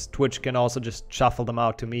 which means Twitch can also just shuffle them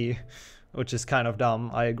out to me, which is kind of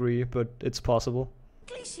dumb, I agree, but it's possible.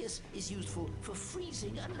 Glacius is useful for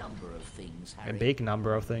freezing a number of things, A Harry. big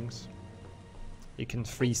number of things. You can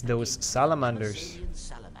freeze those salamanders. Brazilian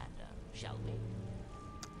salamander, shall we?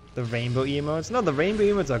 The rainbow emotes? No, the rainbow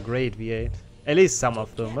emotes are great, V8. At least some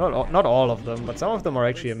of them. Not all of them, but some of them are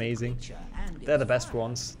actually amazing. They're the best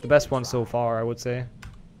ones. The best ones so far, I would say.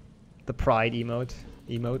 The pride emotes.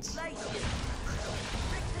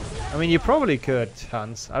 I mean, you probably could,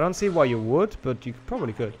 Hans. I don't see why you would, but you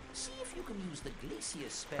probably could. See if you can use the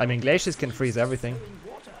Glacius spell. I mean, glaciers can freeze everything.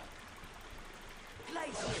 Water.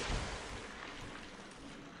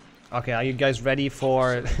 Okay, are you guys ready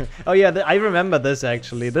for... Oh yeah, I remember this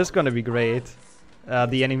actually. This is gonna be great.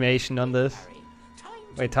 The animation on this.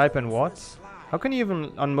 Wait, type in what? How can you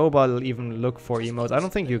even, on mobile, even look for emotes? I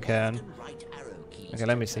don't think you can. Okay,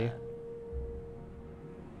 let me see.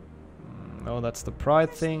 No, that's the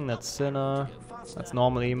pride thing, that's Sinner. That's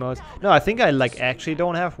normal emotes. No, I think I like actually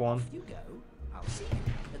don't have one.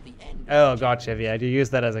 Oh, gotcha, yeah, you use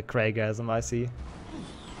that as a Craigasm, I see.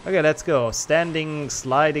 Okay, let's go. Standing,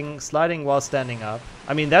 sliding while standing up.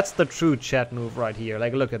 I mean, that's the true chat move right here.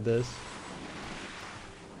 Like, look at this.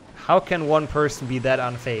 How can one person be that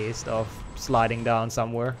unfazed of sliding down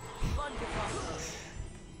somewhere?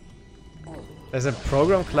 There's a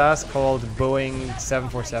program class called Boeing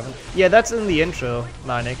 747. Yeah, that's in the intro,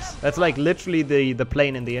 9x. That's like literally the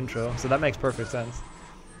plane in the intro, so that makes perfect sense.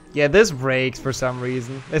 Yeah, this breaks for some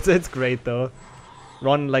reason. It's great though.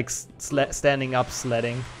 Ron like standing up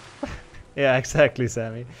sledding. Yeah, exactly,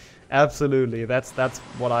 Sammy. Absolutely, that's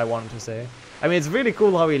what I wanted to say. I mean, it's really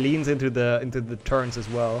cool how he leans into the turns as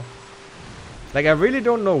well. Like, I really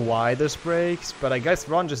don't know why this breaks, but I guess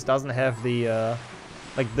Ron just doesn't have the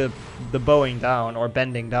like the bowing down or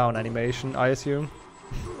bending down animation, I assume.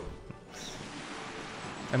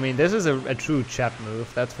 I mean, this is a true chat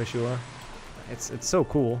move, that's for sure. It's so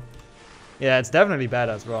cool. Yeah, it's definitely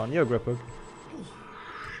badass, Ron. You're a grip hook.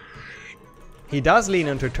 He does lean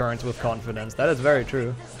into turns with confidence. That is very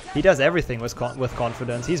true. He does everything with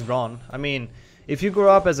confidence. He's Ron. I mean, if you grow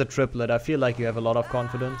up as a triplet, I feel like you have a lot of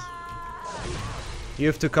confidence. You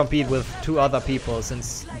have to compete with 2 other people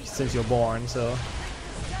since you're born, so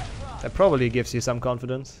that probably gives you some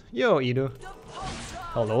confidence. Yo, Edu.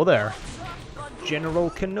 Hello there. General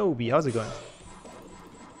Kenobi, how's it going?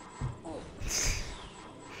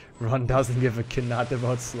 Ron doesn't give a knut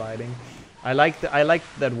about sliding. I like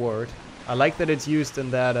that word. I like that it's used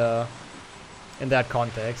in that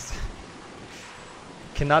context.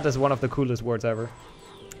 Knut is one of the coolest words ever.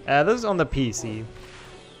 This is on the PC.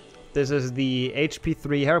 This is the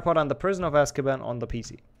HP3 Harry Potter and the Prison of Azkaban on the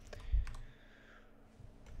PC.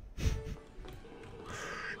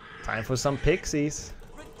 Time for some pixies.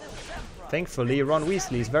 Thankfully, Ron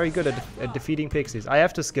Weasley is very good at defeating pixies. I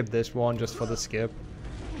have to skip this one just for the skip.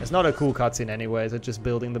 It's not a cool cutscene anyways, it's just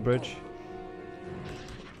building the bridge.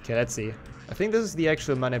 Okay, let's see. I think this is the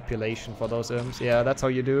actual manipulation for those imps. Yeah, that's how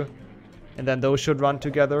you do. And then those should run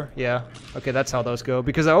together. Yeah, okay, that's how those go.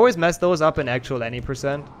 Because I always mess those up in actual any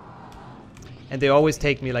 %. And they always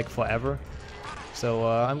take me like forever. So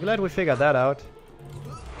I'm glad we figured that out.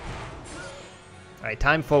 Alright,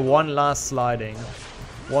 time for one last sliding.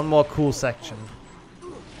 One more cool section.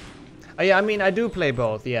 Oh, yeah, I mean, I do play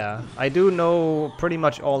both, yeah. I do know pretty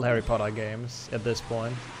much all Harry Potter games at this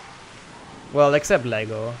point. Well, except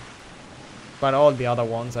Lego. But all the other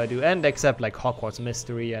ones I do. And except like Hogwarts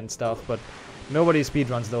Mystery and stuff, but nobody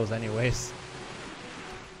speedruns those anyways.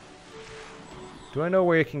 Do I know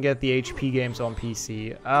where you can get the HP games on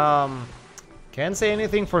PC? Can't say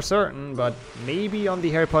anything for certain, but maybe on the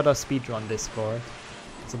Harry Potter speedrun Discord.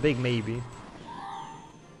 It's a big maybe.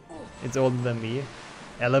 It's older than me.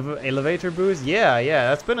 Elevator boost? Yeah,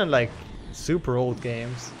 that's been in like super old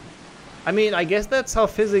games. I mean, I guess that's how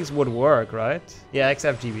physics would work, right? Yeah,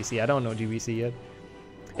 except GBC. I don't know GBC yet.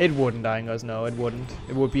 It wouldn't, Dangos. No, it wouldn't.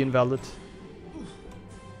 It would be invalid.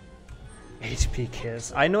 HP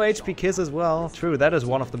Kiss. I know HP Kiss as well. True, that is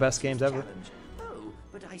one of the best games ever. Oh,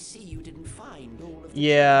 but I see you didn't find all of the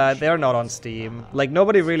Yeah, they're not on Steam. Like,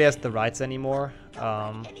 nobody really has the rights anymore.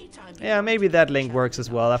 Yeah, maybe that link works as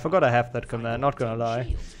well. I forgot I have that command, not gonna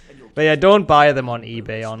lie. But yeah, don't buy them on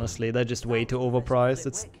eBay, honestly. They're just way too overpriced.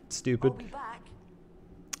 It's stupid.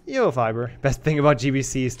 Yo, Fiber. Best thing about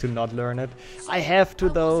GBC is to not learn it. I have to,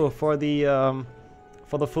 though, for the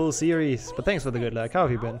full series. But thanks for the good luck. How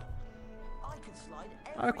have you been?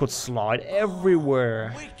 I could slide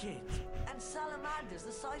everywhere.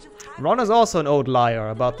 Ron is also an old liar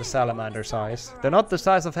about the salamander size. They're not the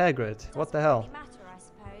size of Hagrid. What the hell?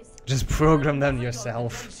 Just program them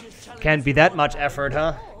yourself. Can't be that much effort,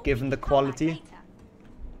 huh? Given the quality.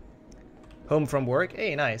 Home from work?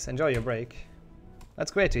 Hey, nice. Enjoy your break. That's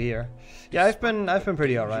great to hear. Yeah, I've been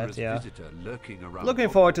pretty alright, yeah. Looking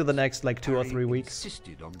forward to the next like 2 or 3 weeks.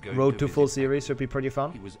 Road to full series should be pretty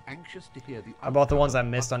fun. I bought the ones I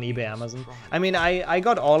missed on eBay, Amazon. I mean, I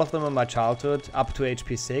got all of them in my childhood up to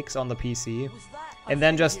HP 6 on the PC. And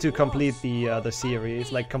then just to complete the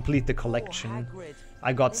series, like complete the collection,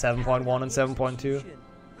 I got 7.1 and 7.2.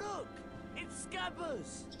 Look, it's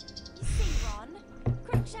Scabbers. You see, Ron?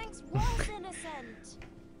 Crookshanks was innocent.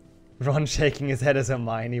 Ron shaking his head as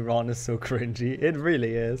Hermione. Ron is so cringy. It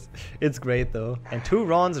really is. It's great though. And 2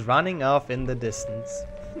 Rons running off in the distance.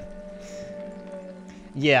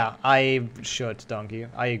 Yeah, I should, Donkey.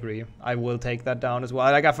 I agree. I will take that down as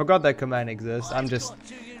well. Like, I forgot that command exists.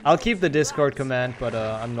 I'll keep the Discord command, but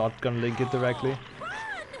I'm not gonna link it directly.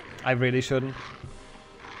 I really shouldn't.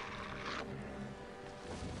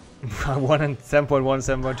 1 and 7.1,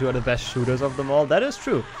 7.2 are the best shooters of them all. That is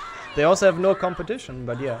true. They also have no competition,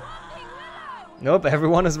 but yeah. Nope,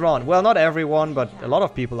 everyone is Ron. Well, not everyone, but a lot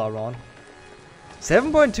of people are Ron.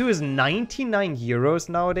 7.2 is 99 euros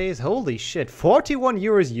nowadays. Holy shit, 41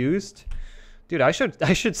 euros used. Dude, I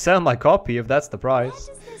should sell my copy if that's the price.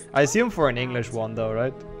 I assume for an English one though,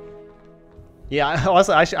 right? Yeah,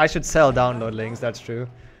 also I should sell download links, that's true,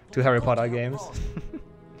 to Harry Potter games.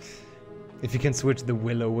 If you can switch the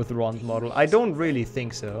Willow with Ron's model. I don't really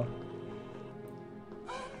think so.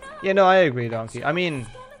 Yeah, no, I agree, Donkey. I mean,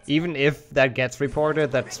 even if that gets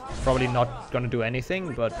reported, that's probably not gonna do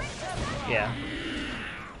anything, but yeah.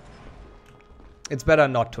 It's better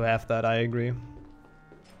not to have that, I agree.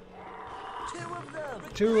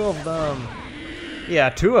 2 of them. Yeah,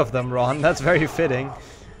 2 of them, Ron. That's very fitting.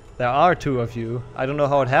 There are 2 of you. I don't know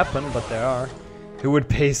how it happened, but there are. Who would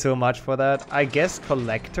pay so much for that? I guess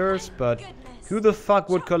collectors, but who the fuck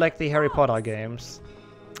would collect the Harry Potter games?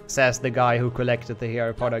 Says the guy who collected the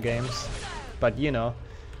Harry Potter games. But you know.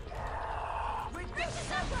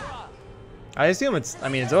 I assume it's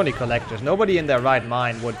only collectors. Nobody in their right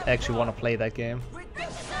mind would actually want to play that game.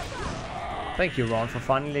 Thank you, Ron, for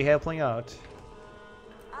finally helping out.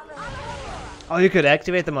 Oh, you could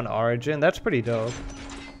activate them on Origin? That's pretty dope.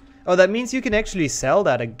 Oh, that means you can actually sell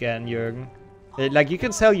that again, Jürgen. Like, you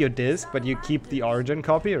can sell your disc, but you keep the Origin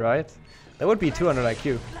copy, right? That would be 200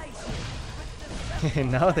 IQ.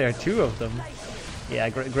 Now there are 2 of them. Yeah,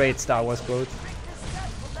 great Star Wars quote.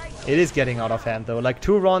 It is getting out of hand, though. Like,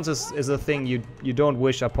 2 Rons is a thing you don't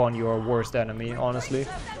wish upon your worst enemy, honestly.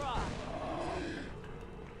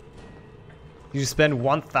 You spent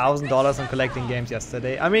 $1,000 on collecting games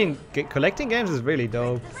yesterday. I mean, collecting games is really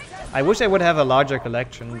dope. I wish I would have a larger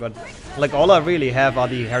collection, but like all I really have are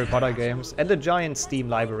the Harry Potter games and the giant Steam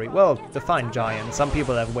library. Well, define giant. Some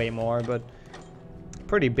people have way more, but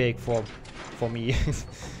pretty big for me.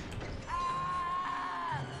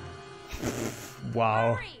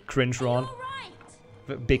 Wow, cringe, Ron.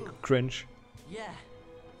 Big cringe. Yeah,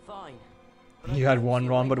 fine. You had 1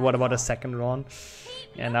 Ron, but what about a 2nd Ron?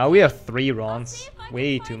 Yeah, now we have 3 Rons.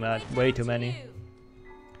 Way too many.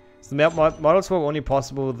 So the model swap only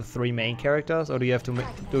possible with the 3 main characters, or do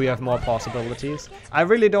we have more possibilities? I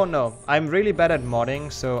really don't know. I'm really bad at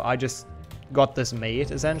modding, so I just got this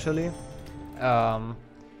made essentially. I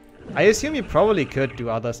assume you probably could do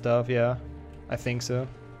other stuff. Yeah, I think so.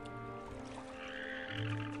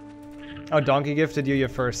 Oh, Donkey gifted you your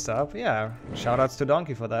first sub. Yeah, shoutouts to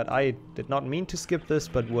Donkey for that. I did not mean to skip this,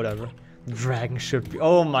 but whatever. Dragon should be...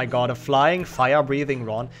 Oh my god, a flying, fire-breathing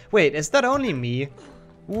Ron. Wait, is that only me?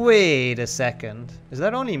 Wait a second. Is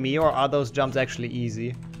that only me, or are those jumps actually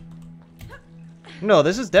easy? No,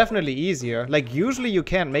 this is definitely easier. Like, usually you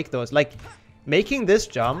can't make those. Like, making this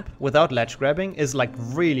jump without ledge grabbing is, like,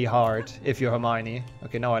 really hard if you're Hermione.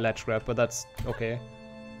 Okay, now I ledge grab, but that's okay.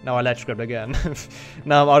 Now I ledge grab again.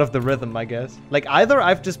 Now I'm out of the rhythm, I guess. Like, either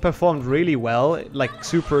I've just performed really well, like,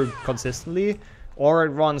 super consistently, or it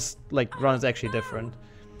runs actually different.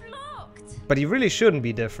 But he really shouldn't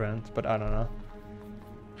be different, but I don't know.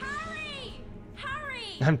 Hurry!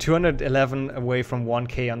 Hurry! I'm 211 away from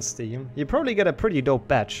 1k on Steam. You probably get a pretty dope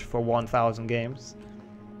badge for 1000 games.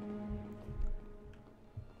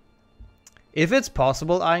 If it's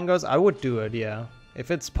possible, Ingos, I would do it, yeah.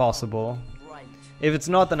 If it's possible. Right. If it's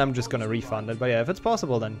not, then I'm just gonna refund it. But yeah, if it's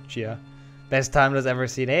possible, then yeah. Best timeless ever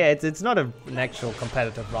seen. Hey, it's not an actual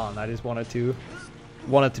competitive run. I just wanted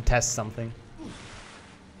to test something.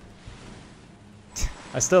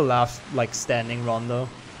 I still laugh like standing Ron though.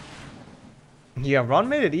 Yeah, Ron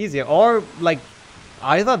made it easier. Or like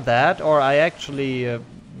either that or I actually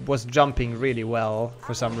was jumping really well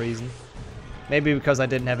for some reason. Maybe because I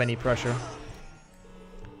didn't have any pressure.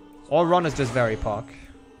 Or Ron is just very POC.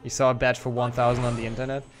 You saw a badge for 1000 on the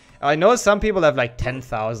internet. I know some people have like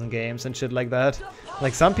 10,000 games and shit like that.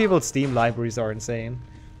 Like some people's Steam libraries are insane.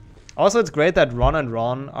 Also, it's great that Ron and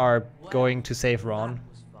Ron are going to save Ron.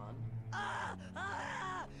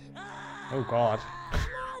 Oh god.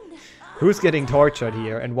 Who's getting tortured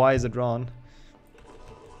here and why is it Ron?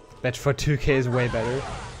 Badge for 2k is way better.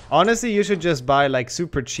 Honestly, you should just buy like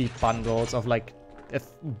super cheap bundles of like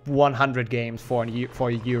 100 games for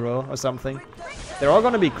a euro or something. They're all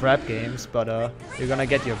gonna be crap games, but you're gonna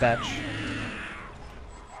get your badge.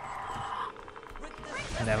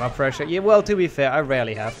 Never pressure. Yeah, well, to be fair, I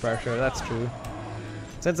rarely have pressure. That's true.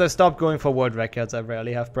 Since I stopped going for world records, I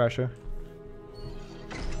rarely have pressure.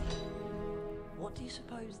 What do you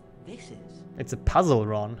suppose this is? It's a puzzle,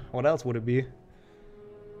 Ron. What else would it be?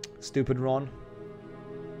 Stupid Ron.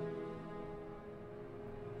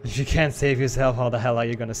 If you can't save yourself, how the hell are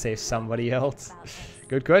you gonna save somebody else?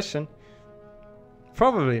 Good question.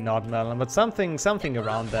 Probably not Melon, but something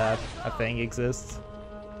around that I think exists.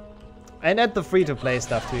 And add the free-to-play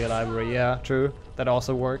stuff to your library, yeah, true. That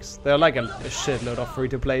also works. There are like a shitload of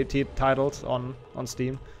free-to-play titles on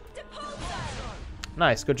Steam.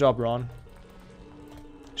 Nice, good job, Ron.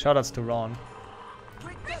 Shoutouts to Ron.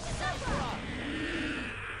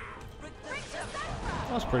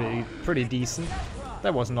 That was pretty decent.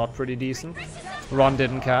 That was not pretty decent. Ron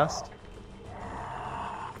didn't cast.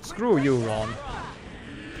 Screw you, Ron.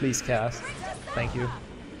 Please cast. Thank you.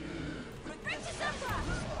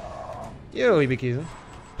 Yo, Ibikisen.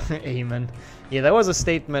 Amen. Yeah, that was a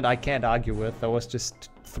statement I can't argue with. That was just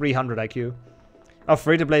 300 IQ. Oh,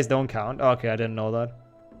 free-to-plays don't count. Okay, I didn't know that.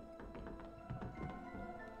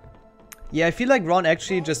 Yeah, I feel like Ron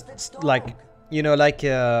actually just like, you know, like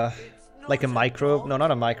a microbe. No, not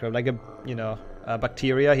a microbe. Like a, you know, a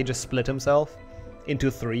bacteria. He just split himself into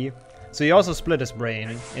 3. So he also split his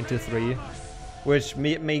brain into 3, which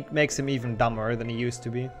makes him even dumber than he used to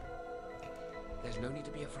be. There's no need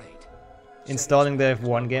to be afraid. Installing the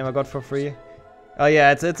F1 game I got for free. Oh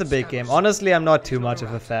yeah, it's a big game. Honestly, I'm not too much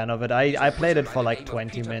of a fan of it. I played it for like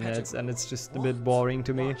 20 minutes and it's just a bit boring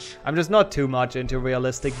to me. I'm just not too much into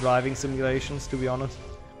realistic driving simulations, to be honest.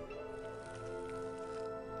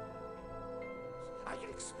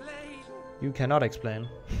 You cannot explain.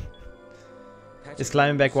 Is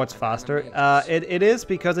climbing backwards faster? It is,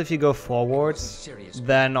 because if you go forwards,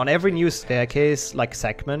 then on every new staircase, like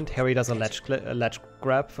segment, Harry does a ledge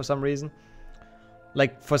grab for some reason.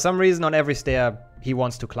 Like, for some reason on every stair he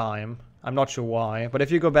wants to climb. I'm not sure why, but if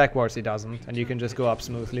you go backwards he doesn't, and you can just go up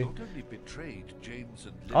smoothly.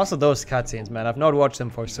 Also those cutscenes, man, I've not watched them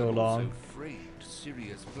for so long.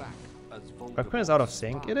 Webcam is out of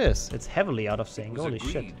sync? It is. It's heavily out of sync. Holy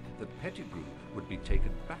shit. Would be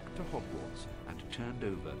taken back to Hogwarts and turned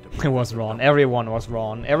over to It was Ron. Everyone was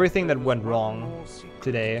Ron. Everything that went wrong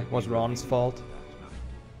today was Ron's fault.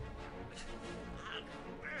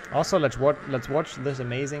 Also, let's watch this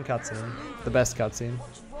amazing cutscene. The best cutscene.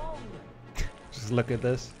 Just look at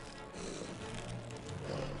this.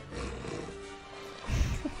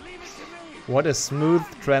 What a smooth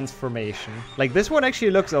transformation. Like, this one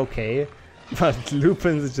actually looks okay, but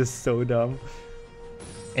Lupin's is just so dumb.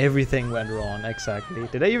 Everything went wrong, exactly.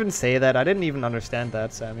 Did I even say that? I didn't even understand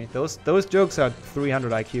that, Sammy. Those jokes are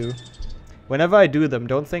 300 IQ. Whenever I do them,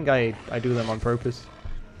 don't think I do them on purpose.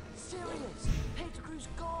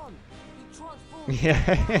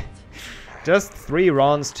 Yeah. Just 3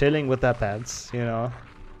 Rons chilling with their pets, you know.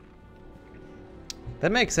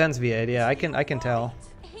 That makes sense, V8. Yeah, I can tell.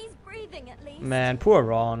 He's breathing at least. Man, poor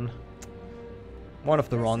Ron. One of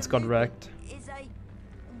the Rons got wrecked. Is a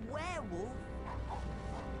werewolf?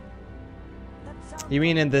 You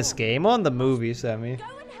mean in this game or in the movie, Sammy? Go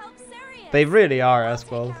and help Sirius. They really are as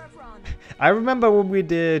Take well. care of Ron. I remember when we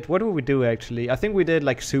did... What did we do, actually? I think we did,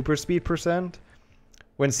 like, super speed %.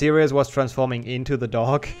 When Sirius was transforming into the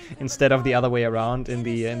dog instead of the other way around in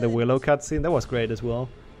the Willow cutscene. That was great as well.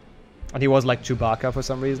 And he was like Chewbacca for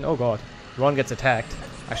some reason. Oh god. Ron gets attacked,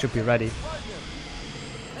 I should be ready.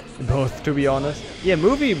 Both, to be honest. Yeah,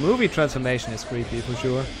 movie transformation is creepy for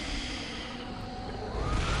sure.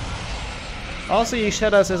 Also, he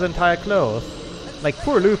shatters his entire clothes. Like,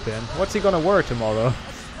 poor Lupin. What's he gonna wear tomorrow?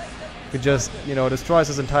 He just, you know, destroys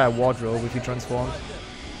his entire wardrobe if he transforms.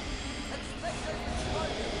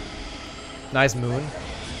 Nice moon.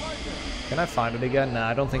 Can I find it again? Nah,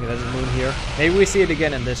 I don't think there's a moon here. Maybe we see it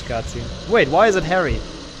again in this cutscene. Wait, why is it Harry?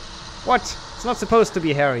 What? It's not supposed to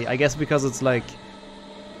be Harry. I guess because it's like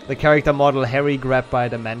the character model Harry grabbed by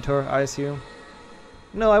the mentor, I assume.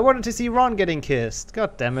 No, I wanted to see Ron getting kissed.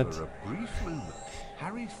 God damn it. For a brief moment,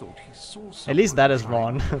 Harry thought he saw At least that is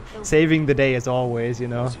someone Ron. Saving the day as always, you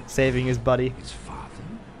know. Saving his buddy. his father,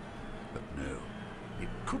 but no, it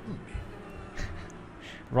couldn't be.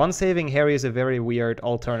 Ron saving Harry is a very weird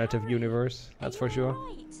alternative universe. That's for sure.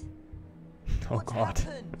 Oh What's god.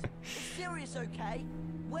 happened? Is Sirius okay?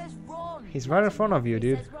 Where's Ron? He's right in front of you,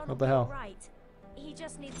 dude. Says Ron What will the be hell? alright. He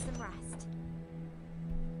just needs some rest.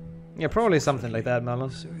 Yeah, probably something like that, Melon.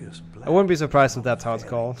 Sirius Black I wouldn't be surprised if that's how it's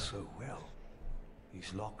called. so well.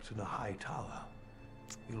 He's locked in a high tower.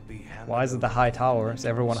 He'll be handed Why is it the over high to tower? Is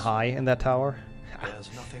everyone demons. high in that tower? There's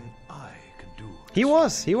nothing I can do. He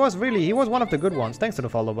was one of the good ones. Thanks to the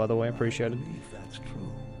follow, by the way, appreciate it. If that's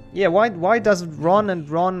true. Yeah, why does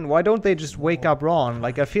Ron, why don't they just wake up Ron?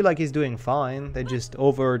 Like, I feel like he's doing fine. They just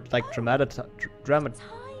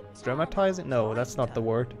dramatizing? No, that's not the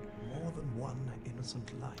word. More than one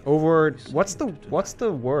innocent life. What's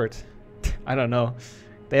the word? I don't know.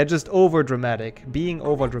 They're just over dramatic. Being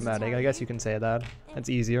over dramatic, I guess you can say that. That's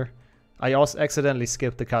easier. I also accidentally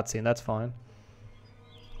skipped the cutscene, that's fine.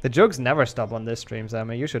 The jokes never stop on this stream,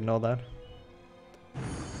 Sammy. You should know that.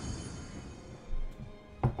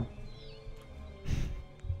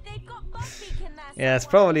 They've got Buckbeak in there. Yeah, it's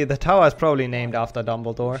probably, the tower is probably named after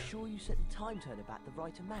Dumbledore. Sure you set the time turner back the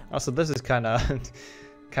right amount? Also, this is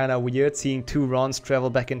kinda weird seeing two Rons travel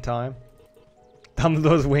back in time.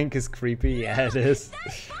 Dumbledore's wink is creepy. Yeah, it is.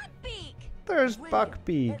 Buckbeak. There's Let's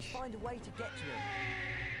Buckbeak. find a way to get to him.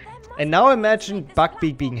 There must And now be imagine this Buckbeak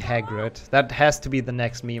black being tower. Hagrid. That has to be the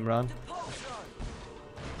next meme run.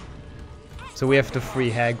 So we have to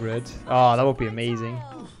free Hagrid. Oh, that would be amazing.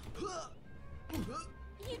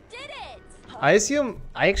 You did it. I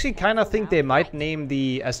actually kind of think they might name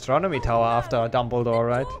the astronomy tower after Dumbledore,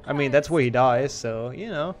 right? I mean, that's where he dies, so, you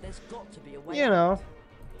know. There's got to be a way. You know.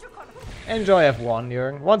 Enjoy F1,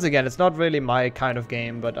 Jürgen. Once again, it's not really my kind of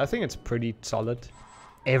game, but I think it's pretty solid.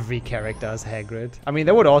 Every character is Hagrid. I mean,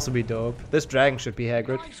 that would also be dope. This dragon should be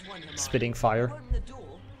Hagrid. Spitting fire. Open the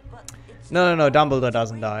door, but it's No, Dumbledore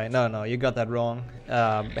doesn't die. No, you got that wrong.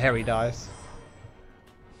 Harry dies.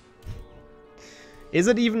 Is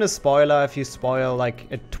it even a spoiler if you spoil, like,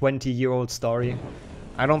 a 20-year-old story?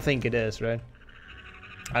 I don't think it is, right?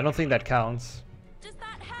 I don't think that counts. Does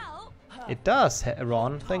that help? It does,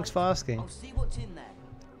 Ron. Thanks for asking. I'll see what's in there.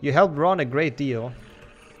 You helped Ron a great deal.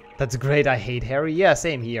 That's great, I hate Harry. Yeah,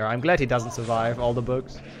 same here. I'm glad he doesn't survive all the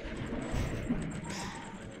books.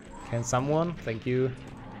 Can someone? Thank you.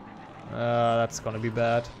 That's gonna be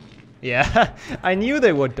bad. Yeah, I knew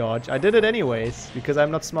they would dodge. I did it anyways, because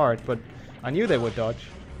I'm not smart, but I knew they would dodge.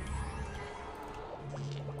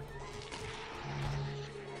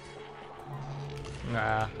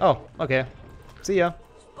 Oh, okay. See ya.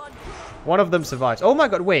 One of them survives. Oh my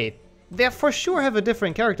god, wait. They for sure have a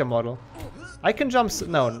different character model. I can jump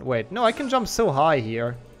no, wait. No, I can jump so high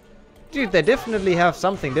here. Dude, they definitely have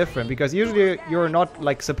something different, because usually you're not,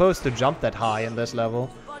 like, supposed to jump that high in this level.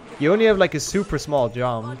 You only have, like, a super small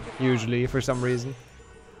jump, usually, for some reason.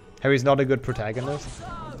 Harry's not a good protagonist.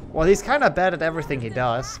 Well, he's kind of bad at everything he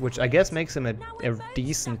does, which I guess makes him a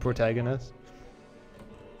decent protagonist.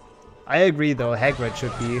 I agree, though, Hagrid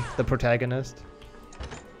should be the protagonist.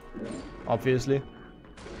 Obviously.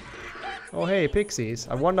 Oh, hey, pixies.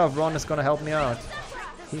 I wonder if Ron is gonna help me out.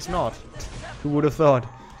 He's not. Who would have thought?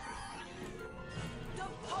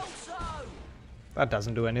 That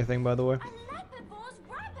doesn't do anything, by the way. Lepervor's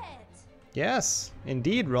rabbit. Yes,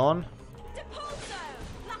 indeed, Ron.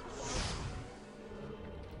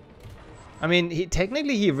 I mean,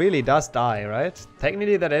 technically he really does die, right?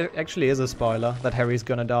 Technically that actually is a spoiler, that Harry's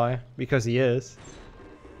gonna die, because he is.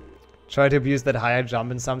 Try to abuse that higher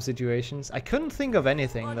jump in some situations. I couldn't think of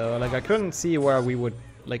anything though, like I couldn't see where we would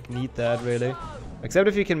like need that really. Except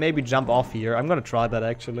if you can maybe jump off here. I'm gonna try that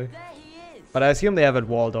actually. But I assume they have it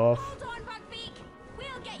walled off. Hold on, Buckbeak.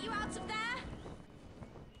 We'll get you out of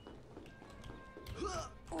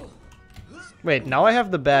there. Wait, now I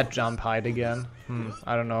have the bad jump height again.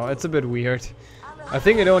 I don't know. It's a bit weird. I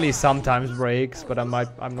think it only sometimes breaks, but I'm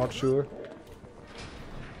not sure.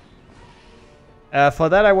 For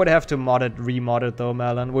that I would have to remod it though,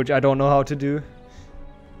 Melon, which I don't know how to do.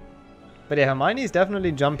 But yeah, Hermione's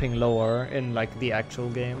definitely jumping lower in like the actual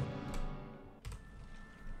game.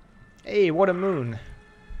 Hey, what a moon.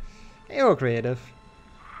 Hey, you're creative.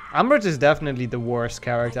 Umbridge is definitely the worst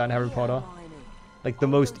character in Harry Potter. Like the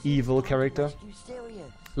most evil character.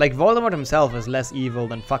 Like Voldemort himself is less evil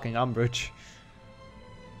than fucking Umbridge.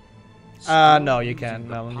 No, you can't,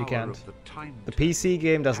 Melon, you can't. The PC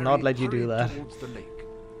game does not let you do that.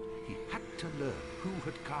 He had to learn who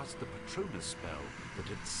had cast the Patronus spell that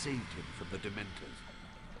had saved him from the Dementors.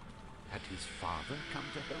 Had his father come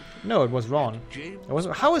to help him? No, it was Ron.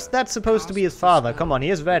 How is that supposed to be his father? Come on, he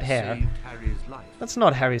has red hair. That's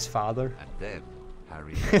not Harry's father. And then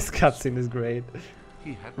Harry His cutscene is great.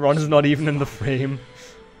 He had Ron is not even in the frame.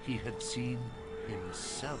 He had seen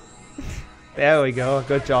himself. There we go.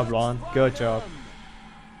 Good job, Ron. Good job.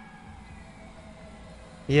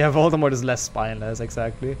 Yeah, Voldemort is less spineless,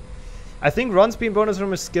 exactly. I think Ron's beam bonus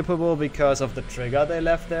room is skippable because of the trigger they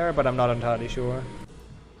left there, but I'm not entirely sure.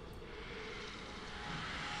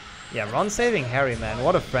 Yeah, Ron saving Harry, man.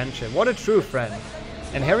 What a friendship. What a true friend.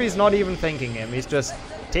 And Harry's not even thanking him. He's just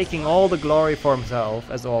taking all the glory for himself,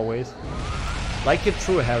 as always. Like a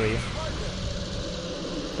true Harry.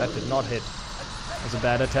 That did not hit. It was a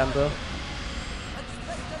bad attempt, though.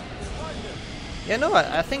 Yeah, no,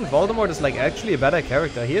 I think Voldemort is, like, actually a better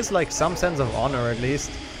character. He has, like, some sense of honor, at least.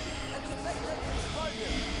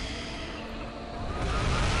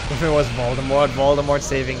 If it was Voldemort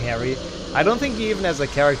saving Harry. I don't think he even has a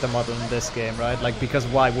character model in this game, right? Like, because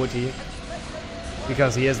why would he?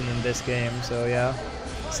 Because he isn't in this game, so yeah.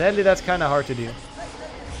 Sadly, that's kind of hard to do.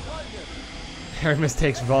 Harry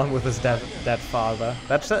mistakes Ron with his dead father.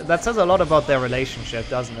 That says a lot about their relationship,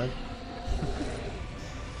 doesn't it?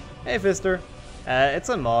 Hey, Fister. It's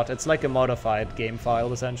a mod. It's like a modified game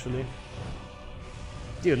file, essentially.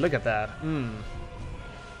 Dude, look at that. Nah,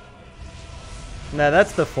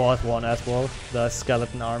 that's the fourth one as well. The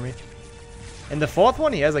skeleton army. In the fourth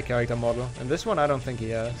one, he has a character model. In this one, I don't think he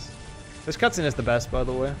has. This cutscene is the best, by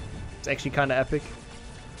the way. It's actually kind of epic.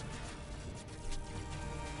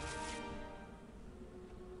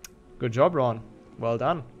 Good job, Ron. Well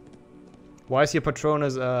done. Why is your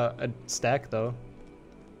Patronus a stack, though?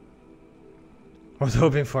 I was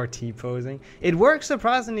hoping for T-posing. It works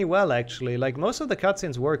surprisingly well, actually. Like, most of the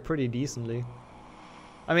cutscenes work pretty decently.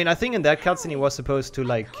 I mean, I think in that cutscene he was supposed to,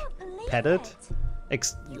 like, pet it.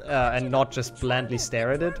 And not just blandly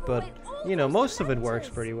stare at it, but, you know, most of it works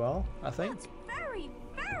pretty well, I think. That's very,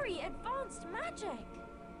 very advanced magic.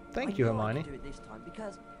 Thank you, Hermione.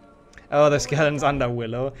 Oh, the skeletons under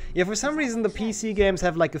Willow. Yeah, for some reason the PC games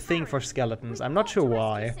have like a thing for skeletons. I'm not sure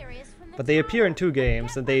why. But they appear in 2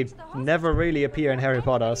 games and they never really appear in Harry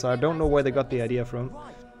Potter, so I don't know where they got the idea from.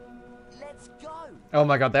 Oh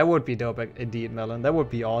my god, that would be dope indeed, Melon. That would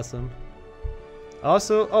be awesome.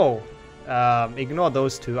 Also, ignore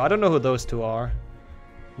those 2. I don't know who those 2 are.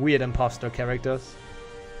 Weird imposter characters.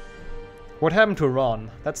 What happened to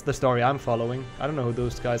Ron? That's the story I'm following. I don't know who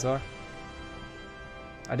those guys are.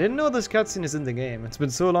 I didn't know this cutscene is in the game. It's been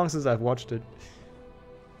so long since I've watched it.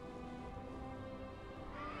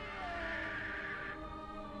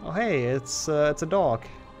 Oh hey, it's a dog.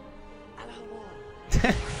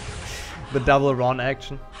 The double Ron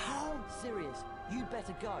action. How serious? You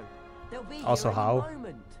better go. They'll be Also here how? any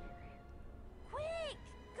moment. Quick,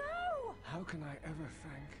 go! How can I ever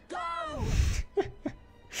thank?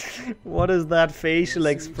 Go! What is that facial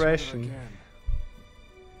expression?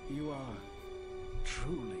 You are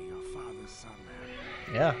truly your father's son,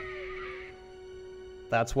 Harry. Yeah.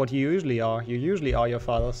 That's what you usually are. You usually are your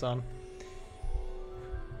father's son.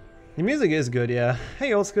 The music is good, yeah.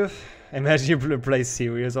 Hey, Olskiff. Imagine you play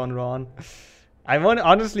Sirius on Ron.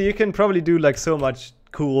 Honestly, you can probably do like so much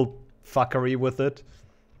cool fuckery with it.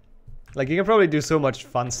 Like, you can probably do so much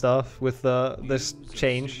fun stuff with this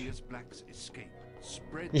change.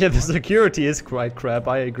 Yeah, the security is quite crap,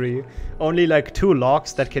 I agree. Only like 2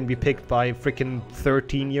 locks that can be picked by freaking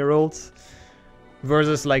 13-year-olds.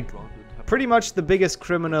 Versus like pretty much the biggest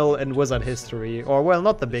criminal in wizard history. Or well,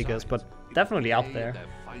 not the biggest, but definitely up there.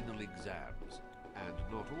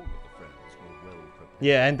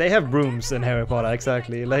 Yeah, and they have brooms in Harry Potter,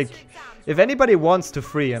 exactly. Like, if anybody wants to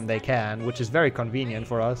free him, they can, which is very convenient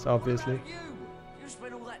for us, obviously. You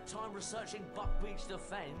spent all that time researching Buckbeak's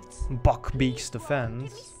defense. Buckbeak's Give me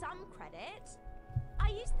defense. some credit. I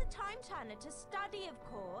used the time turner to study, of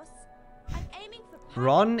course. I'm aiming for perfect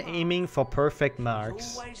Ron marks. aiming for perfect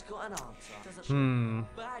marks. Always got an answer.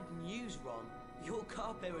 Bad news, Ron. Your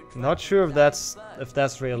car bearer Not sure if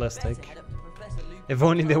that's realistic. Professor Lupin If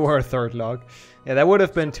only there were a third lock. Yeah, that would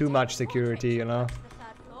have been too much security, you know.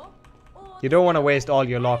 You don't want to waste all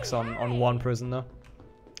your locks on one prisoner.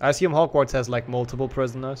 I assume Hogwarts has like multiple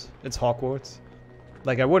prisoners. It's Hogwarts.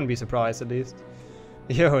 Like, I wouldn't be surprised at least.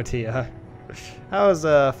 Yo, Tia. How's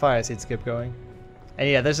Fire Seed Skip going? And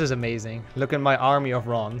yeah, this is amazing. Look at my army of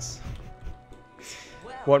Rons.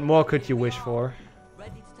 What more could you wish for?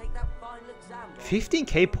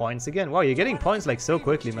 15k points again. Wow, you're getting points like so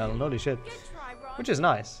quickly, Melon. Holy shit. Which is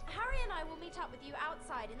nice. Harry and I will meet up with you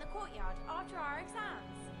outside in the courtyard after our exams.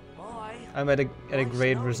 I'm at a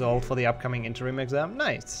great result for the upcoming interim exam.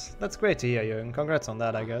 Nice. That's great to hear, Jürgen. Congrats on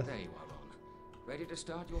that, I guess. There you are, Ron. Ready to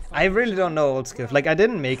start your I really don't know Old Skiff. Like, I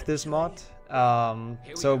didn't make this mod.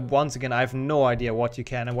 So once again, I have no idea what you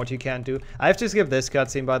can and what you can't do. I have to skip this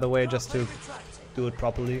cutscene, by the way, just to do it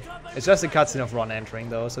properly. It's just a cutscene of Ron entering,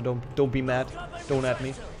 though, so don't be mad. Don't at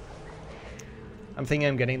me. I'm thinking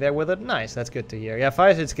I'm getting there with it. Nice, that's good to hear. Yeah,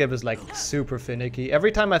 Fire Seed Skip is like super finicky.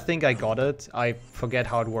 Every time I think I got it, I forget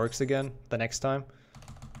how it works again the next time.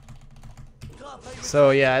 So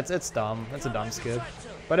yeah, it's dumb. It's a dumb skip.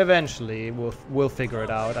 But eventually we'll figure it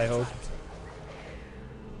out, I hope.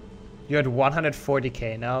 You're at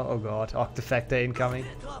 140k now? Oh god, Octafactor incoming.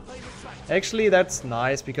 Actually, that's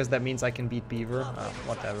nice because that means I can beat Beaver.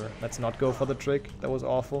 Whatever. Let's not go for the trick. That was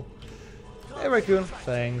awful. Hey Raccoon,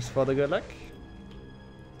 thanks for the good luck.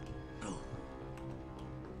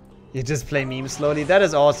 You just play memes slowly. That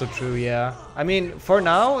is also true, yeah. I mean, for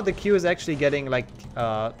now, the queue is actually getting, like,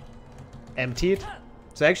 emptied.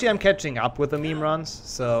 So actually, I'm catching up with the meme runs.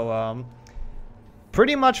 So,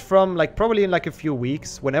 pretty much from, like, probably in, like, a few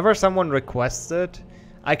weeks, whenever someone requests it,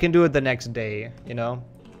 I can do it the next day, you know?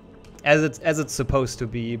 As it's supposed to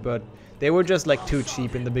be, but they were just, like, too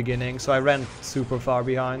cheap in the beginning, so I ran super far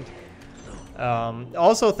behind.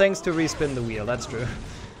 Also, thanks to Respin the Wheel, that's true.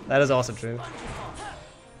 That is also true.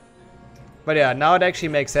 But yeah, now it actually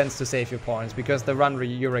makes sense to save your points, because the run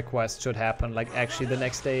you request should happen, like, actually the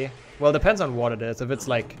next day. Well, depends on what it is. If it's,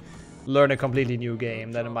 like, learn a completely new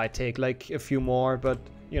game, then it might take, like, a few more, but,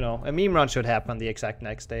 you know, a meme run should happen the exact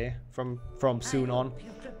next day, from soon on.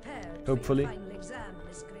 Hopefully.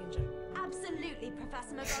 Absolutely,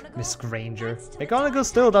 Professor McGonagall. Miss Granger. McGonagall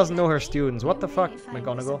still doesn't know her students. What the fuck,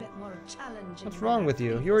 McGonagall? What's wrong with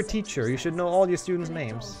you? You're a teacher. You should know all your students'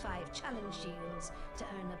 names.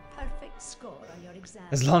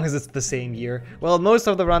 As long as it's the same year. Well, most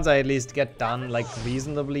of the runs I at least get done, like,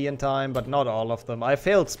 reasonably in time, but not all of them. I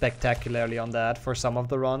failed spectacularly on that for some of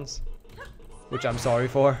the runs, which I'm sorry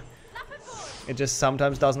for. It just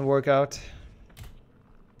sometimes doesn't work out.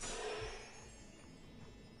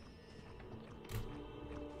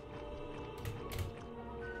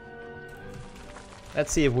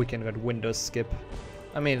 Let's see if we can get Windows skip.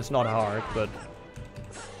 I mean, it's not hard, but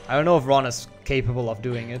I don't know if Ron is capable of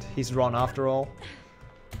doing it. He's Ron after all.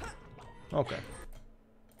 Okay.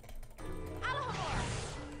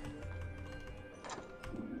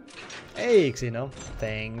 Hey, Xeno.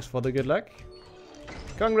 Thanks for the good luck.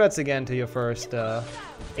 Congrats again to your first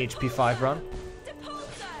HP 5 run.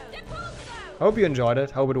 Hope you enjoyed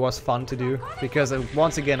it. Hope it was fun to do. Because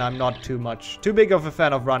once again, I'm not too big of a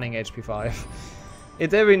fan of running HP 5.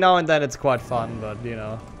 It's every now and then it's quite fun, but you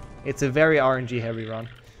know, it's a very RNG heavy run.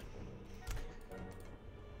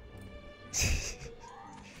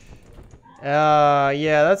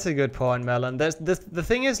 Yeah, that's a good point, Melon. The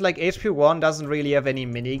thing is, like, HP 1 doesn't really have any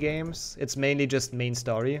mini games. It's mainly just main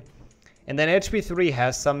story. And then HP 3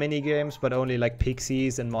 has some mini games, but only like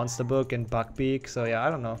Pixies and Monster Book and Buckbeak. So yeah, I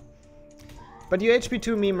don't know. But your HP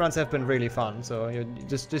 2 meme runs have been really fun, so you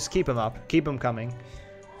just keep them up, keep them coming.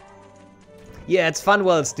 Yeah, it's fun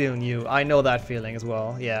while it's still new. I know that feeling as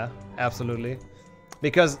well. Yeah, absolutely.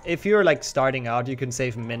 Because if you're like starting out, you can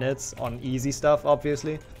save minutes on easy stuff,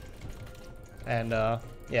 obviously. And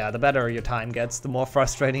yeah, the better your time gets, the more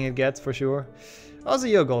frustrating it gets, for sure. Also,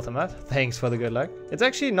 yo, Goltamat, thanks for the good luck. It's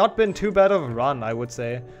actually not been too bad of a run, I would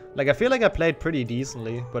say. Like, I feel like I played pretty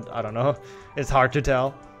decently, but I don't know. It's hard to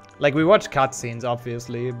tell. Like, we watch cutscenes,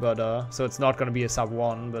 obviously, but so it's not gonna be a sub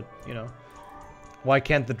 1, but you know. Why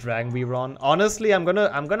can't the dragon be Ron? Honestly, I'm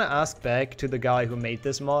gonna ask back to the guy who made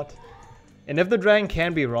this mod. And if the dragon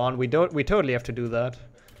can be Ron, we totally have to do that.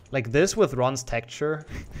 Like this with Ron's texture.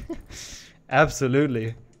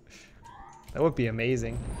 Absolutely. That would be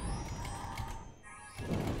amazing.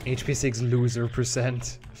 HP 6 loser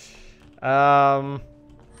 %. I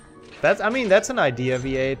mean, that's an idea,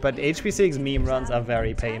 V8, but HP 6 meme runs are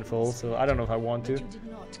very painful, so I don't know if I want to.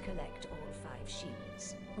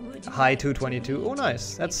 High 222. Oh,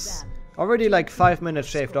 nice. That's already like 5 minutes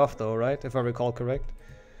shaved off, though, right? If I recall correct.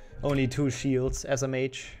 Only 2 shields as a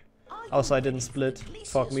mage. Also, I didn't split.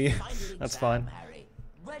 Fuck me. That's fine.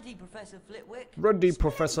 Ready, Professor Flitwick? Ready,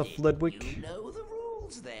 Professor Flitwick. You know the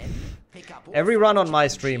rules, then. Pick up all Every run on my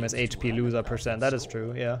 5 stream is shields HP loser percent. That is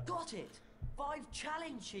true, yeah. Got it. 5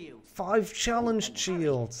 challenge shields. 5 challenge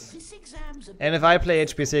shields. This exam's a And if I play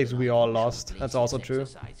HP6, we all lost. That's also true.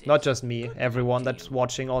 Not just me. Everyone that's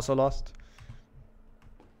watching also lost.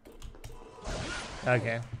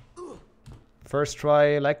 Okay. First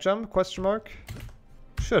try leg jump, question mark?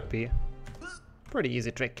 Should be. Pretty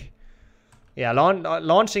easy trick. Yeah,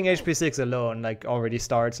 launching HP6 alone, like, already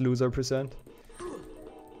starts loser percent.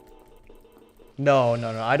 No,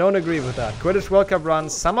 I don't agree with that. Quidditch World Cup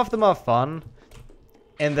runs, some of them are fun.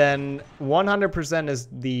 And then 100% is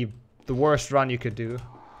the worst run you could do.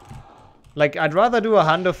 Like, I'd rather do a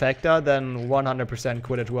Hundo Factor than 100%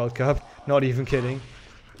 Quidditch World Cup. Not even kidding.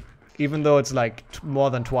 Even though it's like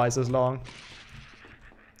more than twice as long.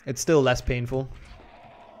 It's still less painful.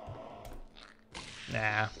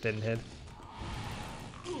 Nah, didn't hit.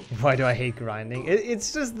 Why do I hate grinding?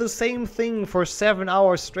 It's just the same thing for 7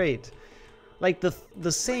 hours straight. Like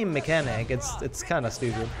the same mechanic. It's kind of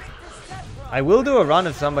stupid. I will do a run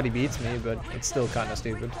if somebody beats me, but it's still kind of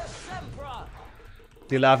stupid.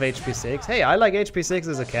 Do you love HP6? Hey, I like HP6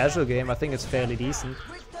 as a casual game. I think it's fairly decent.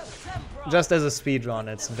 Just as a speedrun,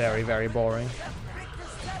 it's very, very boring.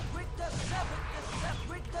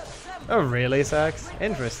 Oh, really, Sax?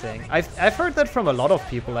 Interesting. I've heard that from a lot of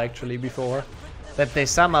people, actually, before. That they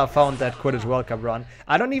somehow found that Quidditch World Cup run.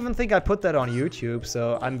 I don't even think I put that on YouTube,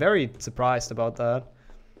 so I'm very surprised about that.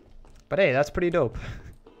 But hey, that's pretty dope.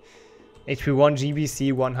 HP1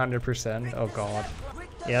 GBC 100%. Oh god.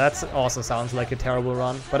 Yeah, that also sounds like a terrible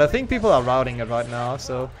run. But I think people are routing it right now,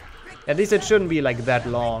 so... At least it shouldn't be like that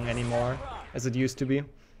long anymore, as it used to be.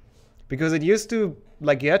 Because it used to,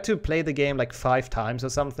 like, you had to play the game like 5 times or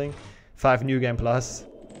something. 5 New Game Plus.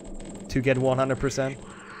 To get 100%.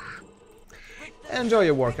 Enjoy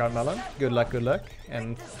your workout, Melon. Good luck,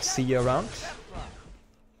 and see you around.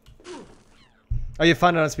 Oh, you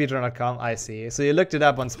found it on speedrun.com? I see. So you looked it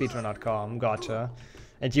up on speedrun.com, gotcha.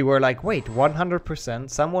 And you were like, wait, 100%?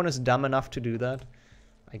 Someone is dumb enough to do that?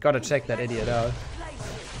 I gotta check that idiot out.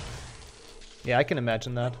 Yeah, I can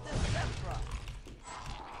imagine that.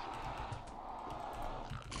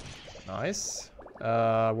 Nice.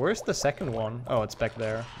 Where's the second one? Oh, it's back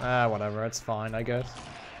there. Ah, whatever, it's fine, I guess.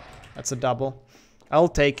 That's a double. I'll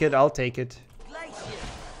take it.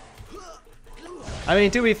 I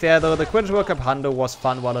mean, to be fair though, the Quidditch World Cup Hundo was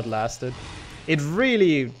fun while it lasted. It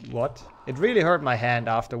really... what? It really hurt my hand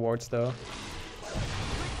afterwards though.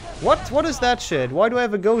 What is that shit? Why do I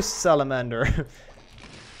have a ghost salamander?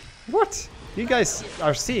 What? You guys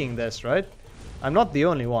are seeing this, right? I'm not the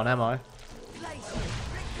only one, am I?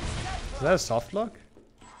 Is that a soft lock?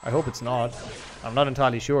 I hope it's not. I'm not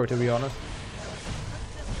entirely sure, to be honest.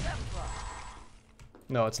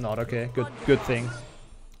 No, it's not. Okay, good thing.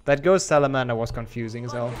 That ghost salamander was confusing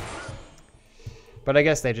as hell. But I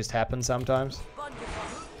guess they just happen sometimes.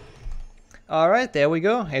 Alright, there we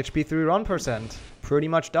go. HP 3 run percent. Pretty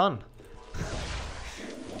much done.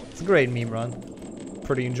 It's a great meme run.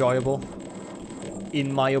 Pretty enjoyable.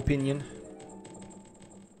 In my opinion.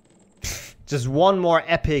 Just one more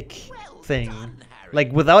epic thing.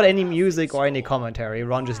 Like, without any music or any commentary.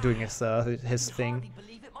 Ron just doing his thing.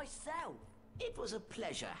 It was a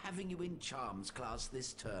pleasure having you in Charms class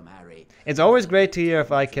this term, Harry. It's always great to hear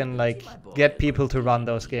if I can, like, get people to run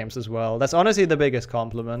those games as well. That's honestly the biggest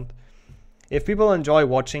compliment. If people enjoy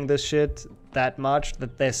watching this shit that much,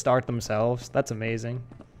 that they start themselves, that's amazing.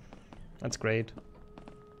 That's great.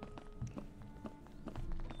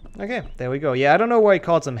 Okay, there we go. Yeah, I don't know why he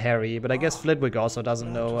calls him Harry, but I guess Flitwick also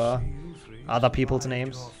doesn't know other people's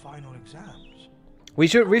names. We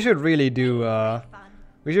should really do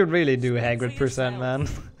Hagrid percent, man.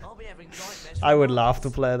 I would love to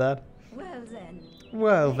play that.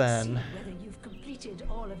 Well then. Whether you've completed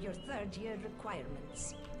all of your third-year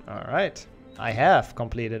requirements. All right, I have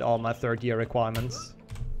completed all my third-year requirements.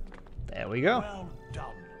 There we go. Well done,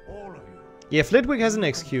 all of you. Yeah, Flitwick has an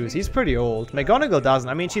excuse. He's pretty old. McGonagall doesn't.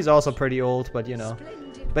 I mean, she's also pretty old, but you know.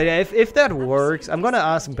 But yeah, if that works, I'm gonna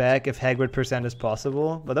ask back if Hagrid percent is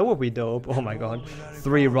possible. But that would be dope. Oh my god.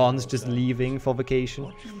 3 Rons just leaving for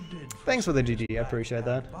vacation. Thanks for the GG, I appreciate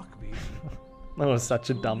that. That was such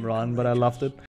a dumb run, but I loved it.